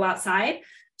to go outside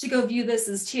to go view this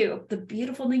as too. The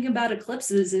beautiful thing about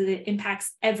Eclipses is it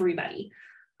impacts everybody.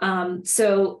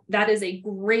 So that is a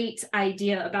great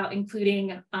idea about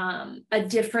including a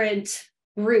different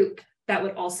group that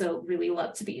would also really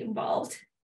love to be involved.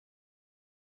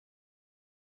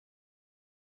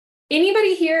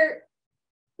 Anybody here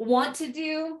want to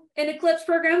do an Eclipse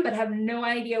program but have no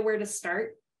idea where to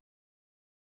start?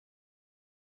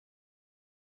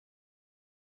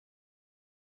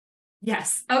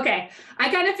 Yes. Okay. I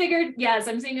kind of figured, yes,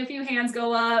 I'm seeing a few hands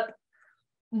go up.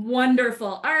 Wonderful.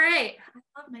 All right.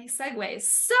 I love my segues.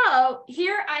 So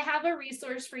here I have a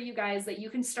resource for you guys that you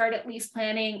can start at least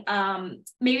planning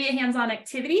maybe a hands-on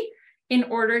activity in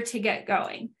order to get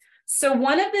going. So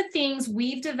one of the things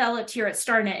we've developed here at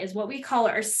StarNet is what we call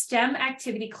our STEM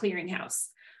Activity Clearinghouse.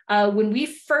 When we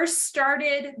first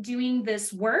started doing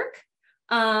this work,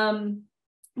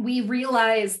 we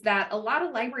realized that a lot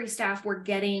of library staff were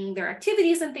getting their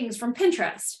activities and things from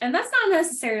Pinterest. And that's not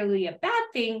necessarily a bad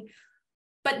thing,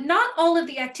 but not all of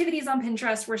the activities on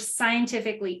Pinterest were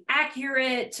scientifically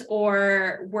accurate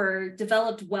or were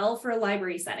developed well for a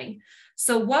library setting.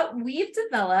 So what we've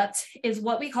developed is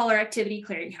what we call our Activity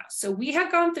Clearinghouse. So we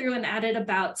have gone through and added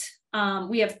about,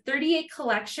 we have 38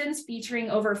 collections featuring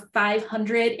over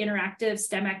 500 interactive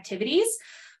STEM activities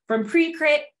from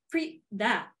pre-K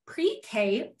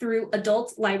through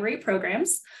adult library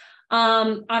programs.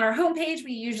 On our homepage,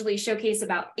 we usually showcase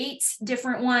about 8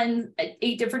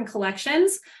 different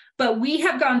collections, but we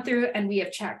have gone through and we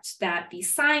have checked that the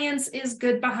science is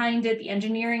good behind it, the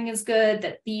engineering is good,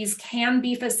 that these can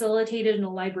be facilitated in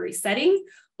a library setting,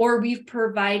 or we've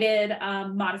provided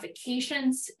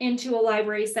modifications into a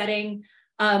library setting.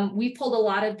 We pulled a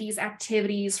lot of these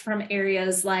activities from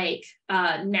areas like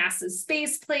NASA's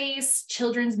Space Place,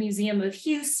 Children's Museum of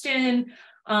Houston.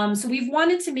 So we've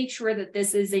wanted to make sure that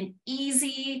this is an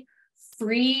easy,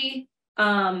 free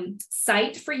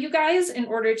site for you guys in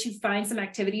order to find some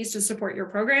activities to support your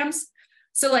programs.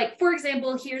 So like, for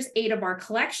example, here's 8 of our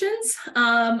collections.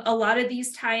 A lot of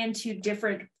these tie into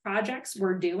different projects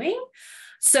we're doing.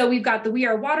 So we've got the We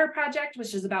Are Water project,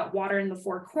 which is about water in the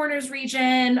Four Corners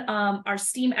region, our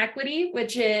STEAM Equity,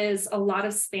 which is a lot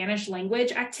of Spanish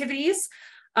language activities.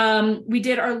 We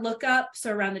did our lookup,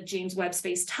 so around the James Webb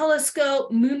Space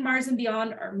Telescope, Moon, Mars, and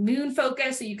Beyond, our moon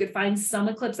focus, so you could find some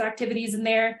eclipse activities in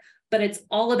there, but it's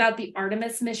all about the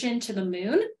Artemis mission to the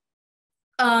moon.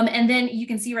 And then you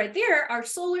can see right there, our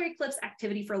solar eclipse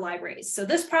activity for libraries. So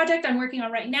this project I'm working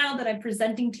on right now that I'm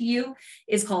presenting to you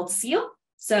is called SEAL.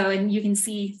 So, and you can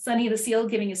see Sonny the Seal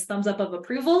giving his thumbs up of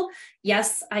approval.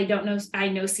 Yes, I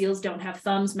know seals don't have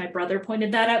thumbs. My brother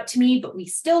pointed that out to me, but we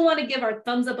still want to give our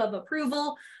thumbs up of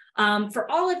approval. For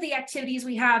all of the activities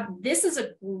we have, this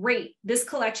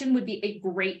collection would be a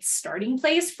great starting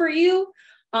place for you.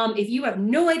 If you have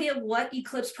no idea what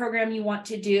eclipse program you want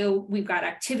to do, we've got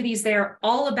activities there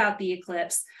all about the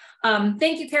eclipse.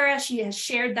 Thank you, Kara. She has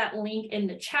shared that link in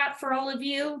the chat for all of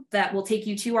you that will take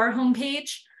you to our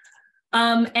homepage.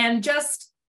 And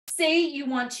just say you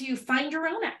want to find your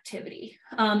own activity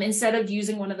instead of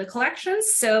using one of the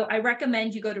collections. So I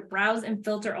recommend you go to browse and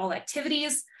filter all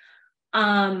activities.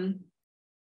 And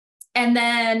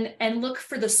look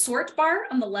for the sort bar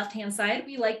on the left-hand side.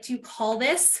 We like to call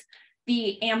this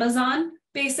the Amazon,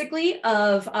 basically,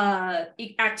 of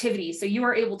activities. So you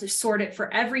are able to sort it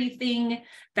for everything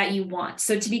that you want.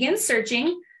 So to begin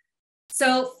searching,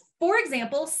 so for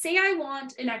example, say I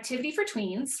want an activity for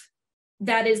tweens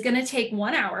that is going to take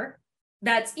 1 hour.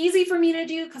 That's easy for me to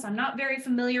do because I'm not very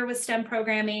familiar with STEM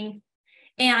programming.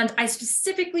 And I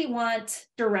specifically want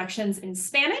directions in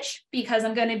Spanish because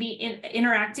I'm going to be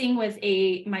interacting with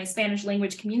my Spanish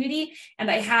language community, and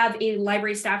I have a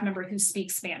library staff member who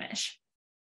speaks Spanish.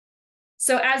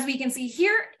 So as we can see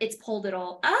here, it's pulled it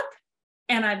all up,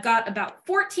 and I've got about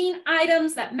 14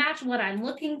 items that match what I'm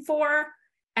looking for.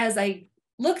 As I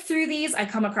look through these, I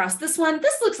come across this one.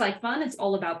 This looks like fun. It's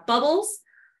all about bubbles.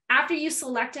 After you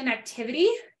select an activity,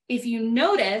 if you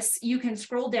notice, you can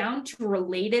scroll down to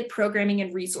related programming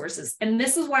and resources. And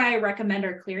this is why I recommend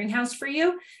our clearinghouse for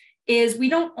you, is we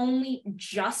don't only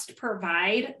just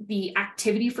provide the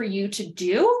activity for you to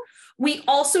do, we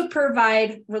also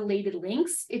provide related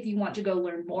links if you want to go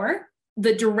learn more.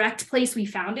 The direct place we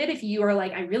found it, if you are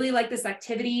like, I really like this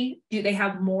activity, do they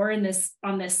have more on this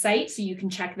site? So you can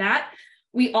check that.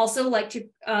 We also like to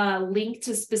link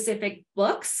to specific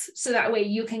books, so that way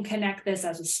you can connect this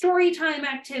as a story time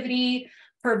activity,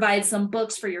 provide some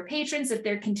books for your patrons if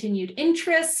they're continued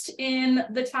interest in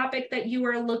the topic that you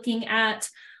are looking at.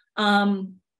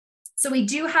 So we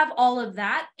do have all of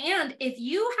that. And if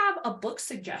you have a book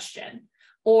suggestion,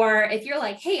 or if you're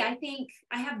like, hey, I think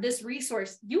I have this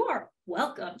resource, you are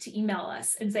welcome to email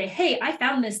us and say, hey, I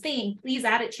found this thing, please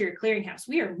add it to your clearinghouse.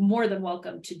 We are more than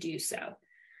welcome to do so.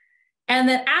 And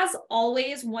then, as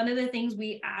always, one of the things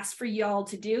we ask for y'all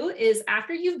to do is,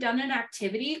 after you've done an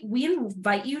activity, we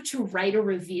invite you to write a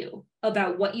review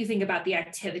about what you think about the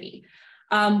activity.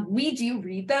 We do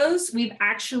read those. We've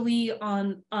actually,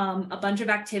 on a bunch of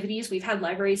activities, we've had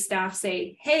library staff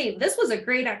say, hey, this was a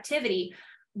great activity,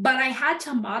 but I had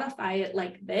to modify it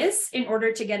like this in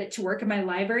order to get it to work in my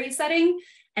library setting.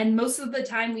 And most of the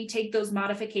time we take those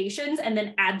modifications and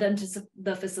then add them to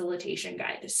the facilitation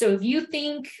guide. So if you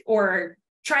think or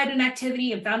tried an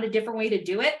activity and found a different way to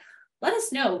do it, let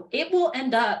us know. It will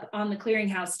end up on the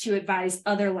clearinghouse to advise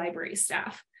other library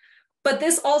staff. But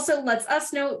this also lets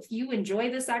us know if you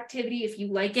enjoy this activity, if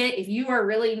you like it, if you are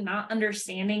really not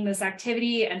understanding this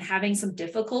activity and having some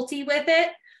difficulty with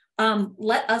it,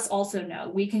 let us also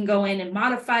know. We can go in and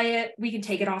modify it. We can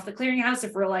take it off the clearinghouse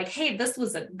if we're like, hey, this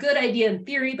was a good idea in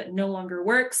theory, but no longer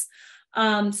works.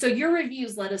 So your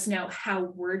reviews let us know how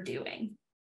we're doing.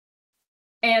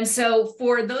 And so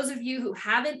for those of you who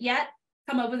haven't yet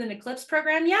come up with an Eclipse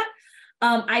program yet,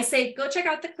 I say go check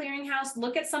out the clearinghouse,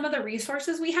 look at some of the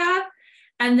resources we have.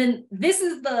 And then this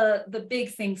is the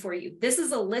big thing for you. This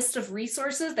is a list of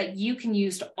resources that you can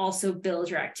use to also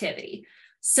build your activity.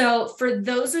 So for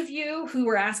those of you who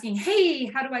were asking, hey,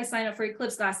 how do I sign up for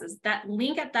Eclipse classes? That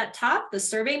link at that top, the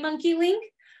SurveyMonkey link,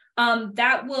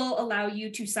 that will allow you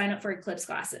to sign up for Eclipse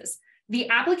classes. The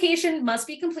application must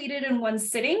be completed in one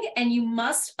sitting, and you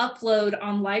must upload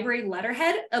on library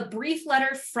letterhead a brief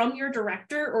letter from your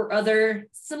director or other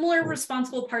similar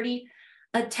responsible party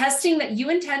attesting that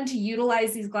you intend to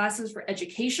utilize these glasses for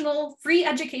free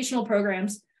educational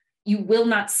programs. You will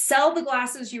not sell the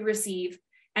glasses you receive,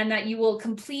 and that you will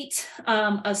complete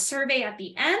a survey at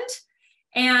the end,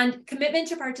 and commitment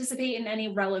to participate in any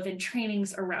relevant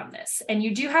trainings around this. And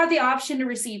you do have the option to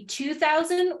receive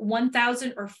 2,000,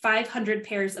 1,000, or 500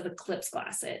 pairs of Eclipse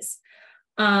glasses.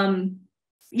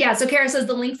 Yeah, so Kara says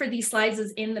the link for these slides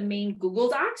is in the main Google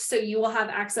Docs, so you will have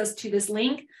access to this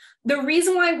link. The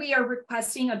reason why we are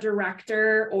requesting a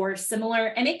director or similar,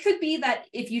 and it could be that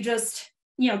if you just,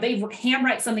 they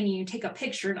handwrite something and you take a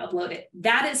picture and upload it,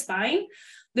 that is fine.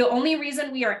 The only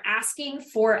reason we are asking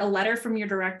for a letter from your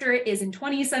director is in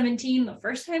 2017, the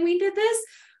first time we did this,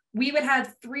 we would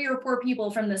have 3 or 4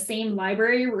 people from the same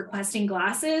library requesting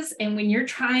glasses. And when you're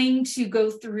trying to go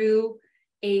through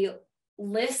a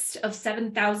list of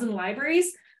 7,000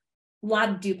 libraries, a lot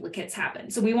of duplicates happen.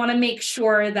 So we want to make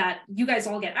sure that you guys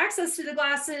all get access to the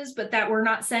glasses, but that we're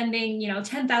not sending,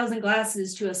 10,000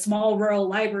 glasses to a small rural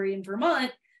library in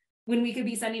Vermont, when we could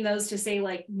be sending those to, say,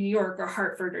 like New York or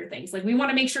Hartford or things. Like, we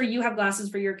want to make sure you have glasses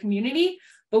for your community,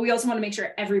 but we also want to make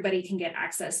sure everybody can get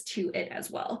access to it as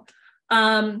well.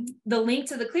 The link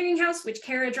to the clearinghouse, which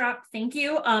Kara dropped, thank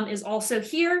you, is also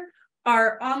here.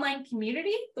 Our online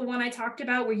community, the one I talked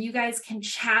about, where you guys can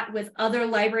chat with other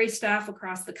library staff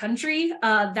across the country,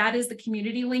 that is the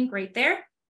community link right there.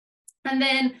 And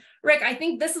then, Rick, I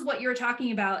think this is what you're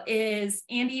talking about, is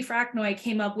Andy Fracknoy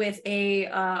came up with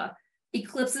a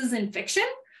Eclipses in Fiction.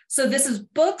 So this is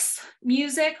books,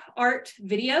 music, art,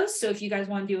 videos. So if you guys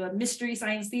want to do a mystery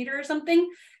science theater or something,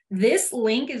 this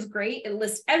link is great. It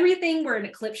lists everything where an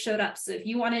eclipse showed up. So if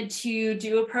you wanted to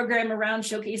do a program around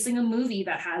showcasing a movie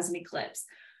that has an eclipse,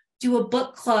 do a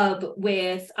book club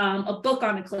with a book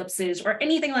on eclipses or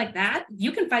anything like that,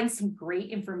 you can find some great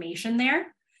information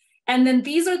there. And then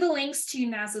these are the links to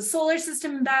NASA's Solar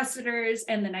System Ambassadors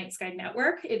and the Night Sky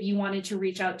Network if you wanted to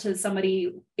reach out to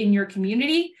somebody in your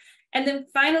community. And then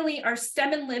finally, our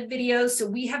STEM and Live videos. So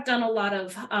we have done a lot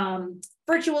of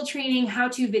virtual training,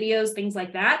 how-to videos, things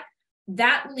like that.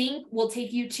 That link will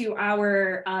take you to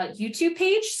our YouTube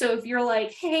page. So if you're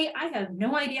like, hey, I have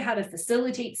no idea how to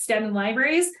facilitate STEM in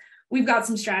libraries, we've got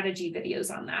some strategy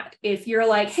videos on that. If you're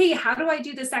like, hey, how do I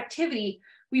do this activity?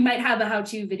 We might have a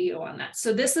how-to video on that.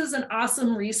 So this is an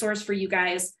awesome resource for you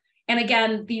guys. And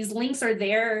again, these links are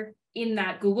there in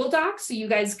that Google Doc, so you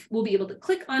guys will be able to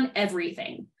click on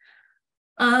everything.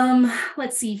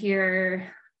 Let's see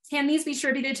here. Can these be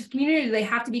distributed to the community? Do they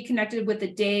have to be connected with a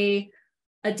day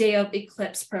of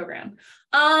Eclipse program?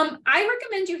 I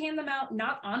recommend you hand them out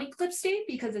not on Eclipse Day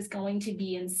because it's going to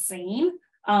be insane.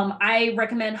 I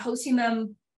recommend hosting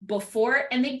them before,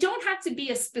 and they don't have to be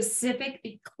a specific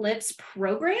Eclipse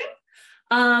program,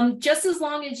 just as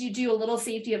long as you do a little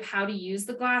safety of how to use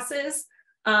the glasses,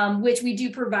 which we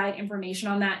do provide information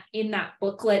on that in that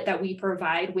booklet that we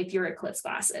provide with your Eclipse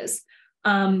glasses.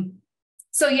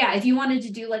 So yeah, if you wanted to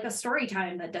do like a story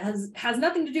time that has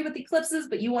nothing to do with eclipses,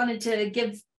 but you wanted to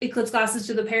give Eclipse glasses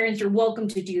to the parents, you're welcome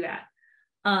to do that.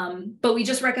 But we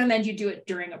just recommend you do it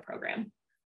during a program.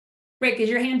 Rick, is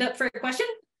your hand up for a question?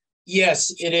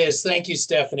 Yes, it is. Thank you,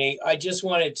 Stephanie. I just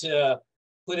wanted to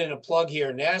put in a plug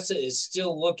here. NASA is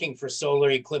still looking for solar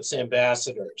eclipse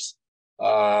ambassadors.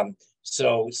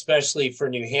 So especially for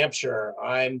New Hampshire,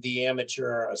 I'm the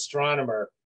amateur astronomer,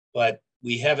 but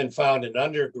we haven't found an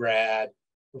undergrad,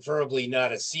 preferably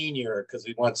not a senior, because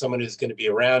we want someone who's going to be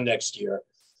around next year.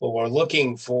 But we're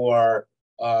looking for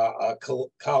a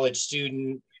college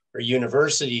student or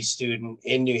university student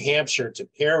in New Hampshire to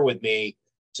pair with me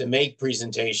to make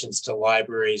presentations to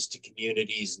libraries, to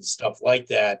communities and stuff like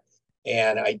that.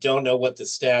 And I don't know what the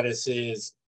status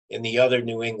is in the other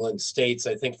New England states.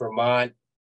 I think Vermont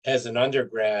has an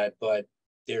undergrad, but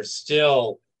they're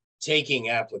still taking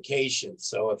applications.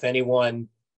 So if anyone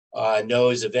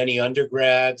knows of any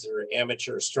undergrads or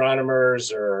amateur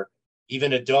astronomers or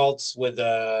even adults with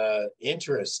an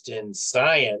interest in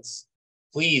science,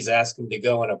 please ask them to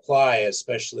go and apply,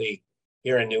 especially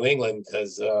here in New England,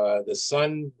 because the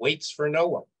sun waits for no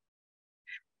one.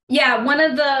 Yeah, one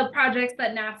of the projects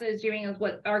that NASA is doing is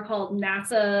what are called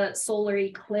NASA Solar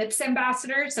Eclipse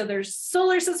Ambassadors. So there's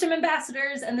solar system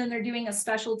ambassadors, and then they're doing a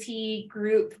specialty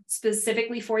group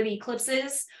specifically for the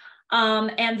eclipses.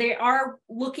 And they are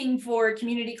looking for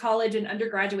community college and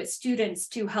undergraduate students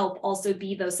to help also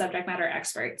be those subject matter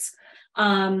experts.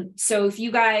 So if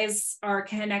you guys are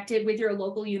connected with your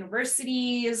local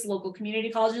universities, local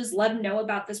community colleges, let them know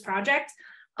about this project.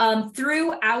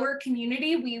 Through our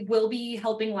community, we will be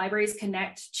helping libraries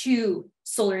connect to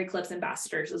solar eclipse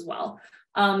ambassadors as well.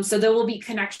 So there will be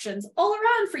connections all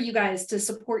around for you guys to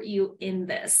support you in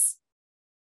this.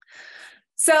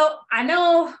 So I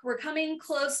know we're coming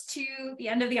close to the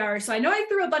end of the hour, so I know I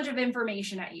threw a bunch of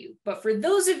information at you, but for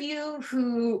those of you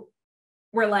who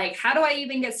were like, how do I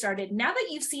even get started? Now that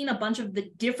you've seen a bunch of the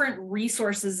different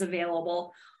resources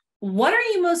available, what are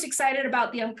you most excited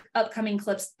about the upcoming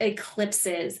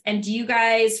eclipses? And do you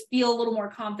guys feel a little more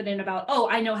confident about, oh,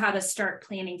 I know how to start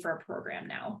planning for a program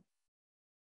now?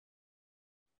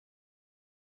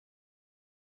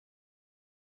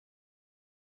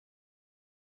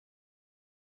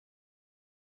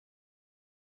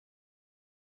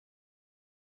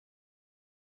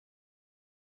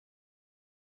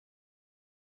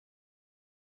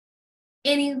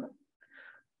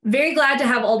 Very glad to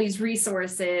have all these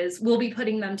resources. We'll be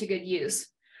putting them to good use.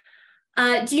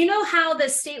 Do you know how the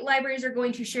state libraries are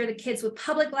going to share the kits with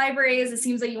public libraries? It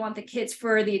seems like you want the kits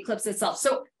for the eclipse itself.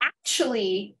 So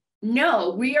actually,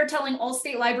 no, we are telling all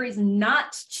state libraries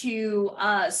not to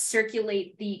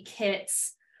circulate the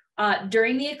kits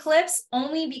during the eclipse,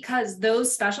 only because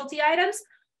those specialty items,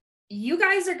 you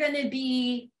guys are going to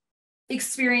be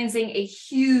experiencing a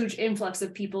huge influx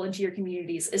of people into your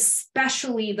communities,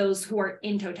 especially those who are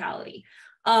in totality.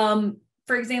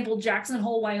 For example, Jackson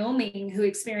Hole, Wyoming, who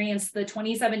experienced the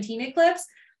 2017 eclipse,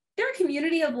 they're a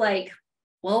community of like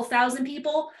 12,000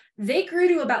 people. They grew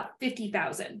to about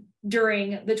 50,000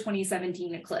 during the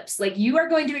 2017 eclipse. Like, you are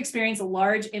going to experience a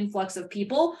large influx of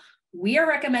people. We are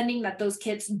recommending that those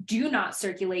kits do not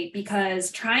circulate,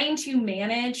 because trying to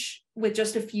manage with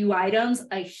just a few items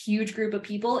a huge group of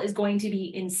people is going to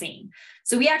be insane.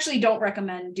 So we actually don't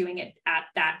recommend doing it at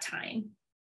that time.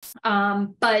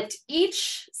 But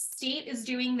each state is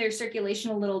doing their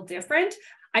circulation a little different.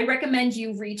 I recommend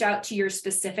you reach out to your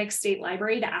specific state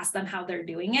library to ask them how they're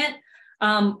doing it.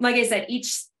 Like I said,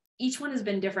 each one has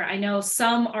been different. I know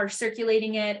some are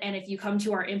circulating it, and if you come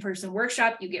to our in-person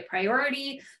workshop, you get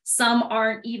priority. Some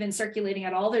aren't even circulating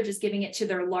at all. They're just giving it to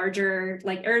their larger,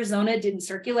 like Arizona didn't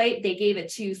circulate. They gave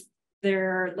it to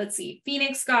their, let's see,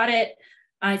 Phoenix got it.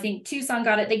 I think Tucson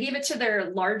got it. They gave it to their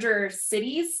larger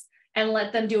cities and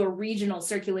let them do a regional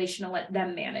circulation and let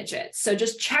them manage it. So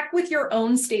just check with your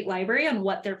own state library on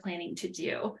what they're planning to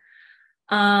do.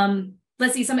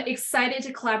 Let's see, some excited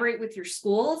to collaborate with your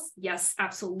schools. Yes,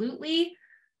 absolutely.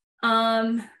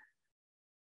 Let's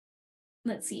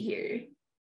see here.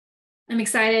 I'm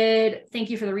excited. Thank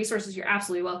you for the resources. You're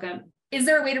absolutely welcome. Is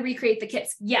there a way to recreate the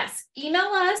kits? Yes, email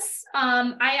us.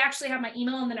 I actually have my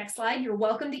email on the next slide. You're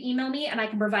welcome to email me and I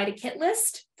can provide a kit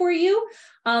list for you.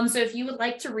 So if you would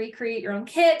like to recreate your own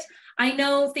kit, I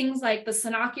know things like the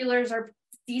sinoculars are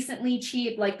decently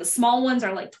cheap. Like the small ones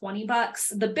are like 20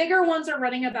 bucks. The bigger ones are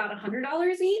running about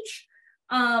 $100 each.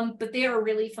 but they are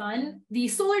really fun. The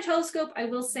solar telescope, I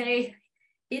will say,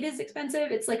 it is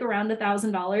expensive. It's like around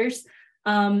 $1,000.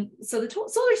 So the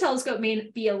solar telescope may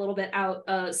be a little bit out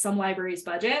of some libraries'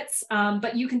 budgets,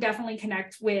 but you can definitely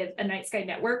connect with a Night Sky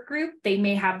Network group. They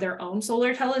may have their own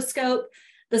solar telescope.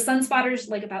 The Sunspotter's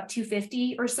like about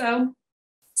 $250 or so.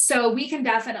 So we can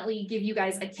definitely give you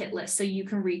guys a kit list so you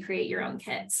can recreate your own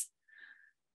kits.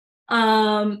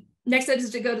 Next step is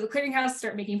to go to the clearinghouse,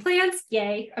 start making plans.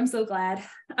 Yay, I'm so glad.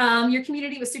 Your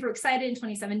community was super excited in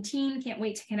 2017. Can't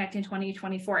wait to connect in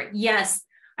 2024. Yes,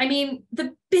 I mean,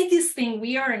 the biggest thing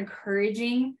we are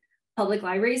encouraging public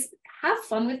libraries, have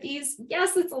fun with these.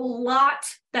 Yes, it's a lot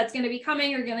that's going to be coming.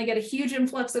 You're going to get a huge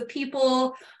influx of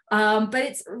people, but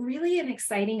it's really an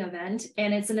exciting event.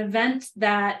 And it's an event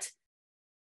that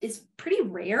is pretty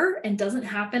rare and doesn't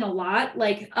happen a lot.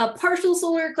 Like a partial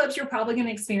solar eclipse, you're probably going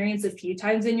to experience a few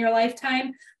times in your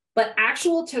lifetime, but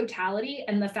actual totality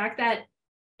and the fact that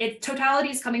totality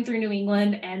is coming through New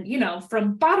England and, you know,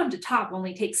 from bottom to top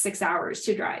only takes 6 hours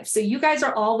to drive. So you guys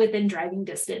are all within driving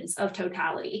distance of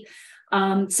totality.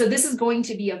 So this is going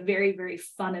to be a very, very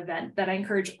fun event that I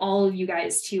encourage all of you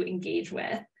guys to engage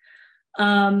with.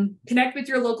 Connect with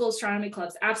your local astronomy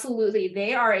clubs. Absolutely.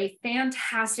 They are a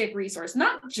fantastic resource,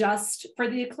 not just for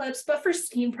the eclipse, but for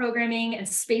STEAM programming and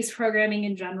space programming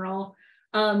in general.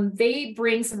 They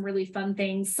bring some really fun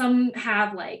things. Some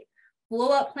have like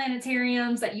blow up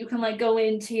planetariums that you can like go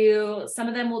into. Some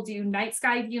of them will do night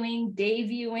sky viewing, day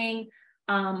viewing.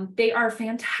 They are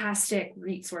fantastic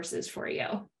resources for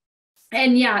you.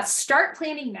 And yeah, start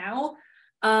planning now.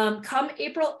 Come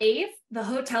April 8th, the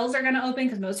hotels are going to open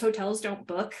because most hotels don't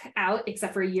book out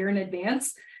except for a year in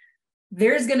advance.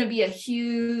 There's going to be a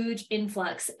huge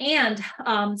influx. And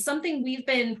something we've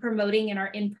been promoting in our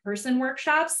in-person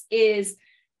workshops is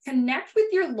connect with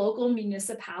your local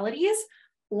municipalities.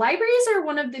 Libraries are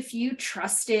one of the few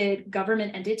trusted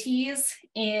government entities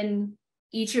in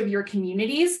each of your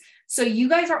communities. So you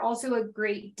guys are also a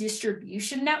great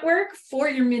distribution network for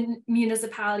your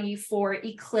municipality for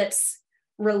eclipse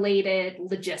related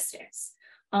logistics.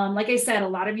 Like I said, a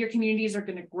lot of your communities are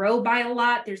going to grow by a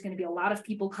lot. There's going to be a lot of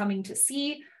people coming to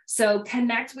see. So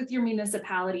connect with your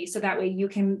municipality so that way you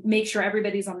can make sure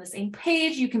everybody's on the same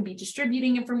page. You can be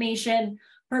distributing information,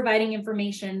 providing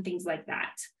information, things like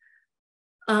that.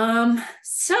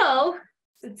 So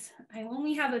since I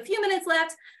only have a few minutes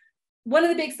left, one of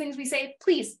the big things we say,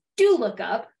 please do look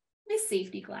up my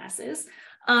safety glasses.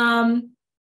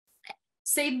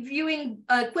 Safe viewing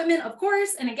equipment, of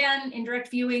course, and again, indirect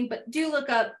viewing, but do look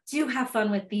up, do have fun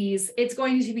with these. It's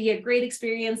going to be a great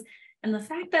experience. And the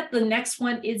fact that the next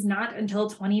one is not until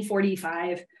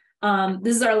 2045,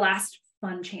 this is our last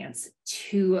fun chance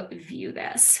to view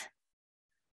this.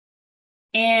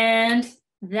 And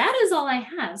that is all I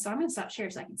have. So I'm going to stop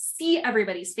sharing so I can see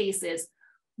everybody's faces.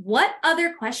 What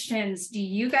other questions do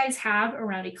you guys have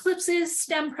around eclipses,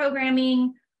 STEM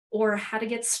programming, or how to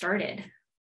get started?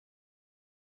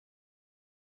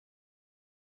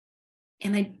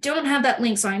 And I don't have that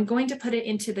link, so I'm going to put it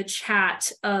into the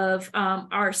chat of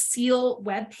our SEAL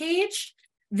webpage.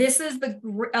 This is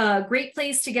the great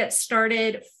place to get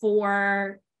started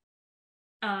for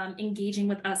engaging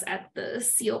with us at the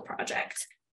SEAL project.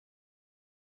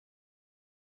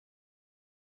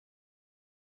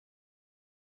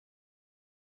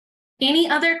 Any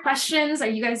other questions? Are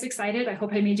you guys excited? I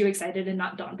hope I made you excited and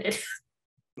not daunted.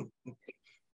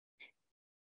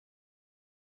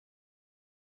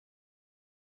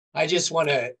 I just want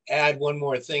to add one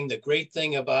more thing. The great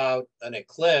thing about an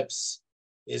eclipse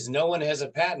is no one has a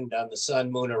patent on the sun,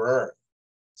 moon, or earth.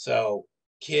 So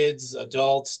kids,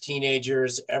 adults,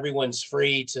 teenagers, everyone's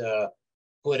free to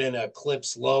put an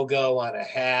eclipse logo on a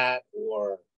hat,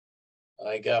 or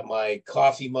I got my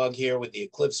coffee mug here with the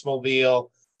Eclipse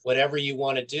Mobile, whatever you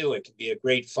want to do. It can be a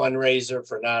great fundraiser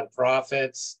for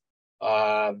nonprofits.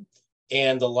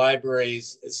 And the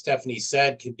libraries, as Stephanie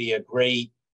said, can be a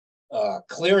great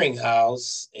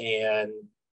clearinghouse and,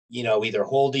 you know, either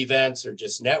hold events or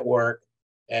just network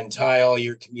and tie all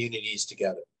your communities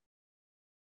together.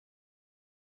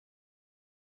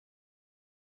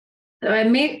 So I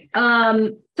made,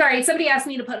 sorry, somebody asked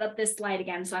me to put up this slide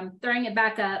again, so I'm throwing it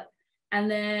back up. And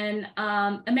then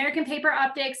American Paper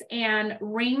Optics and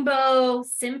Rainbow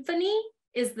Symphony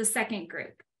is the second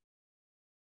group.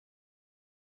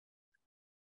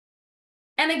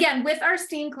 And again, with our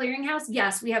STEAM clearinghouse,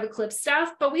 yes, we have Eclipse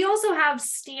stuff, but we also have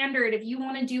standard. If you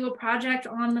want to do a project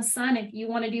on the sun, if you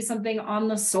want to do something on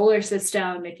the solar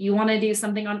system, if you want to do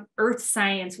something on earth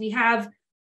science, we have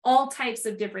all types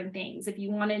of different things. If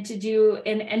you wanted to do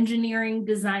an engineering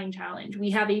design challenge,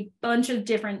 we have a bunch of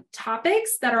different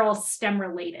topics that are all STEM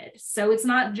related. So it's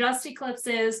not just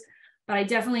eclipses, but I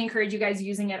definitely encourage you guys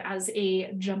using it as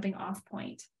a jumping off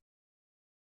point.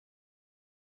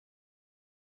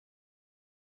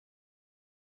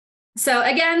 So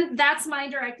again, that's my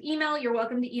direct email. You're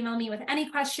welcome to email me with any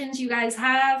questions you guys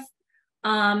have.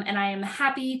 And I am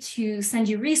happy to send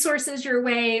you resources your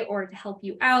way or to help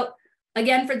you out.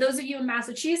 Again, for those of you in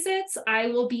Massachusetts, I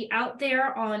will be out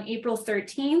there on April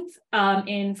 13th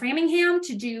in Framingham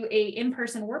to do a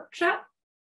in-person workshop.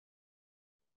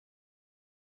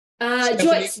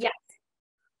 Joyce, yes.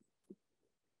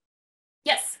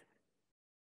 Yes.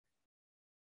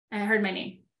 I heard my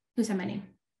name. Who said my name?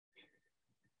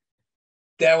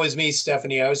 That was me,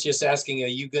 Stephanie. I was just asking, are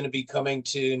you going to be coming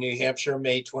to New Hampshire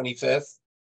May 25th?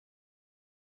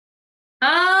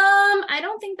 I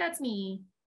don't think that's me.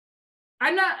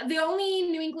 I'm not, the only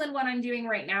New England one I'm doing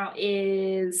right now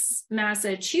is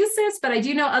Massachusetts, but I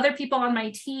do know other people on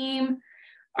my team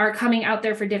are coming out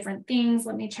there for different things.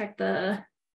 Let me check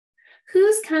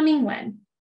who's coming when.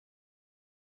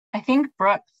 I think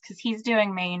Brooks, because he's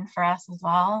doing Maine for us as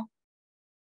well.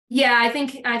 Yeah, I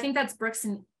think that's Brooks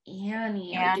and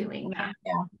Annie are doing that.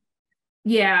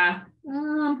 Yeah.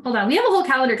 Hold on. We have a whole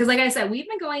calendar because, like I said, we've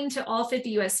been going to all 50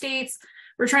 US states.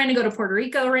 We're trying to go to Puerto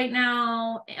Rico right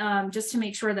now, just to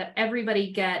make sure that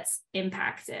everybody gets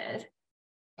impacted.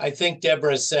 I think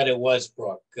Deborah said it was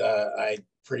Brooke. I'm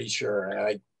pretty sure.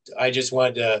 I just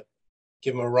wanted to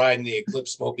give him a ride in the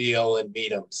Eclipse Mobile and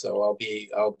meet him. So I'll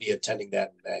be attending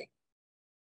that in May.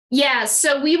 Yeah,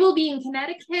 so we will be in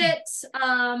Connecticut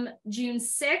June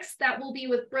 6th. That will be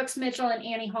with Brooks Mitchell and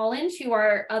Annie Holland, who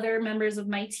are other members of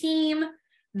my team.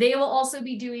 They will also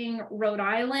be doing Rhode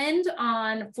Island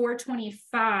on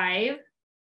 4/25.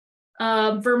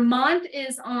 Vermont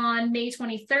is on May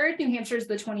 23rd. New Hampshire is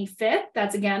the 25th.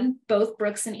 That's again, both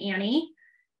Brooks and Annie.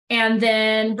 And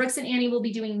then Brooks and Annie will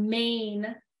be doing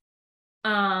Maine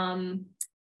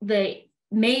the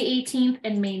May 18th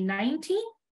and May 19th.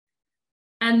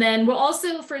 And then we'll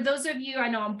also, for those of you I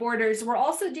know on Borders, we're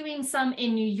also doing some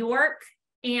in New York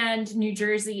and New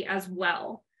Jersey as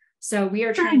well. So we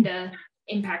are trying to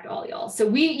impact all y'all.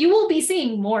 So you will be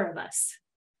seeing more of us.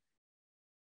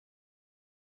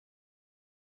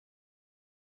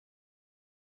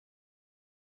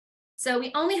 So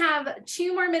we only have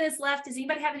 2 more minutes left. Does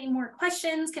anybody have any more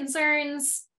questions,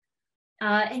 concerns,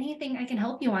 anything I can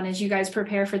help you on as you guys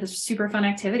prepare for this super fun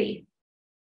activity?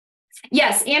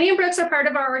 Yes, Annie and Brooks are part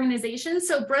of our organization.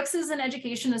 So Brooks is an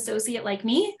education associate like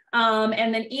me.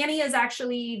 And then Annie is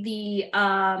actually the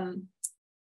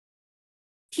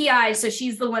PI. So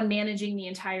she's the one managing the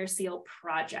entire SEAL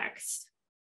project.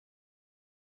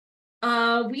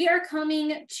 We are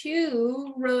coming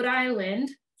to Rhode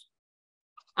Island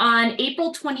on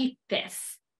April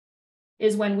 25th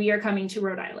is when we are coming to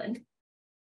Rhode Island.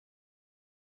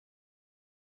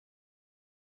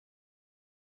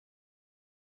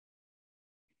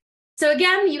 So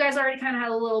again, you guys already kind of had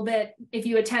a little bit, if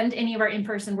you attend any of our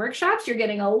in-person workshops, you're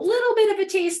getting a little bit of a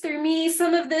taste through me.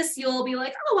 Some of this, you'll be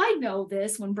like, oh, I know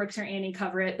this when Brooks or Annie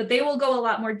cover it, but they will go a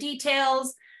lot more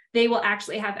details. They will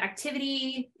actually have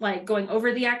activity, like going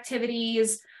over the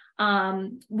activities.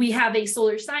 We have a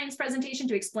solar science presentation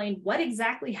to explain what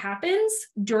exactly happens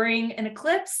during an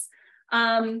eclipse.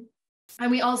 And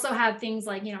we also have things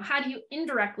like, how do you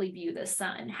indirectly view the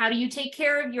sun? How do you take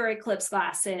care of your eclipse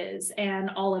glasses and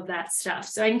all of that stuff?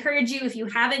 So I encourage you, if you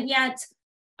haven't yet,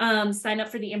 sign up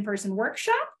for the in-person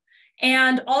workshop.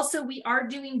 And also we are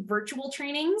doing virtual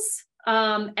trainings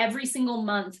every single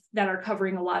month that are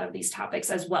covering a lot of these topics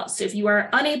as well. So if you are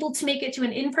unable to make it to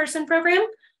an in-person program,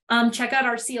 check out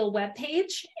our SEAL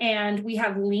webpage and we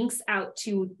have links out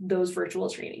to those virtual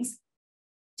trainings.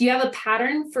 Do you have a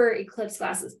pattern for eclipse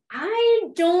glasses? I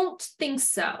don't think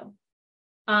so.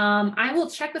 I will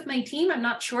check with my team. I'm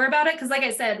not sure about it because, like I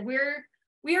said, we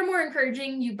are more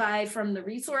encouraging you buy from the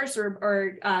resource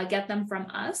or get them from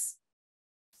us.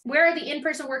 Where are the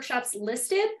in-person workshops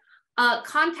listed?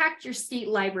 Contact your state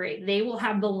library. They will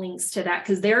have the links to that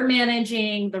because they're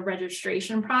managing the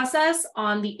registration process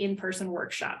on the in-person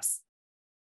workshops.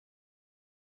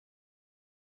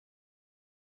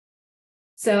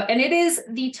 So, and it is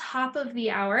the top of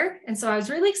the hour. And so I was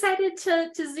really excited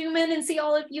to zoom in and see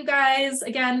all of you guys.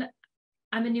 Again,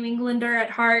 I'm a New Englander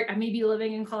at heart. I may be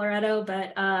living in Colorado,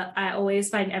 but I always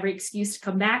find every excuse to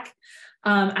come back.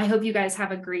 I hope you guys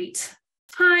have a great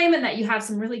time and that you have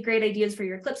some really great ideas for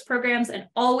your Eclipse programs, and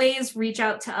always reach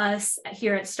out to us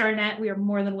here at StarNet. We are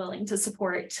more than willing to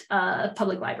support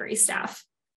public library staff.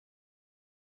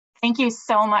 Thank you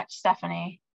so much,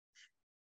 Stephanie.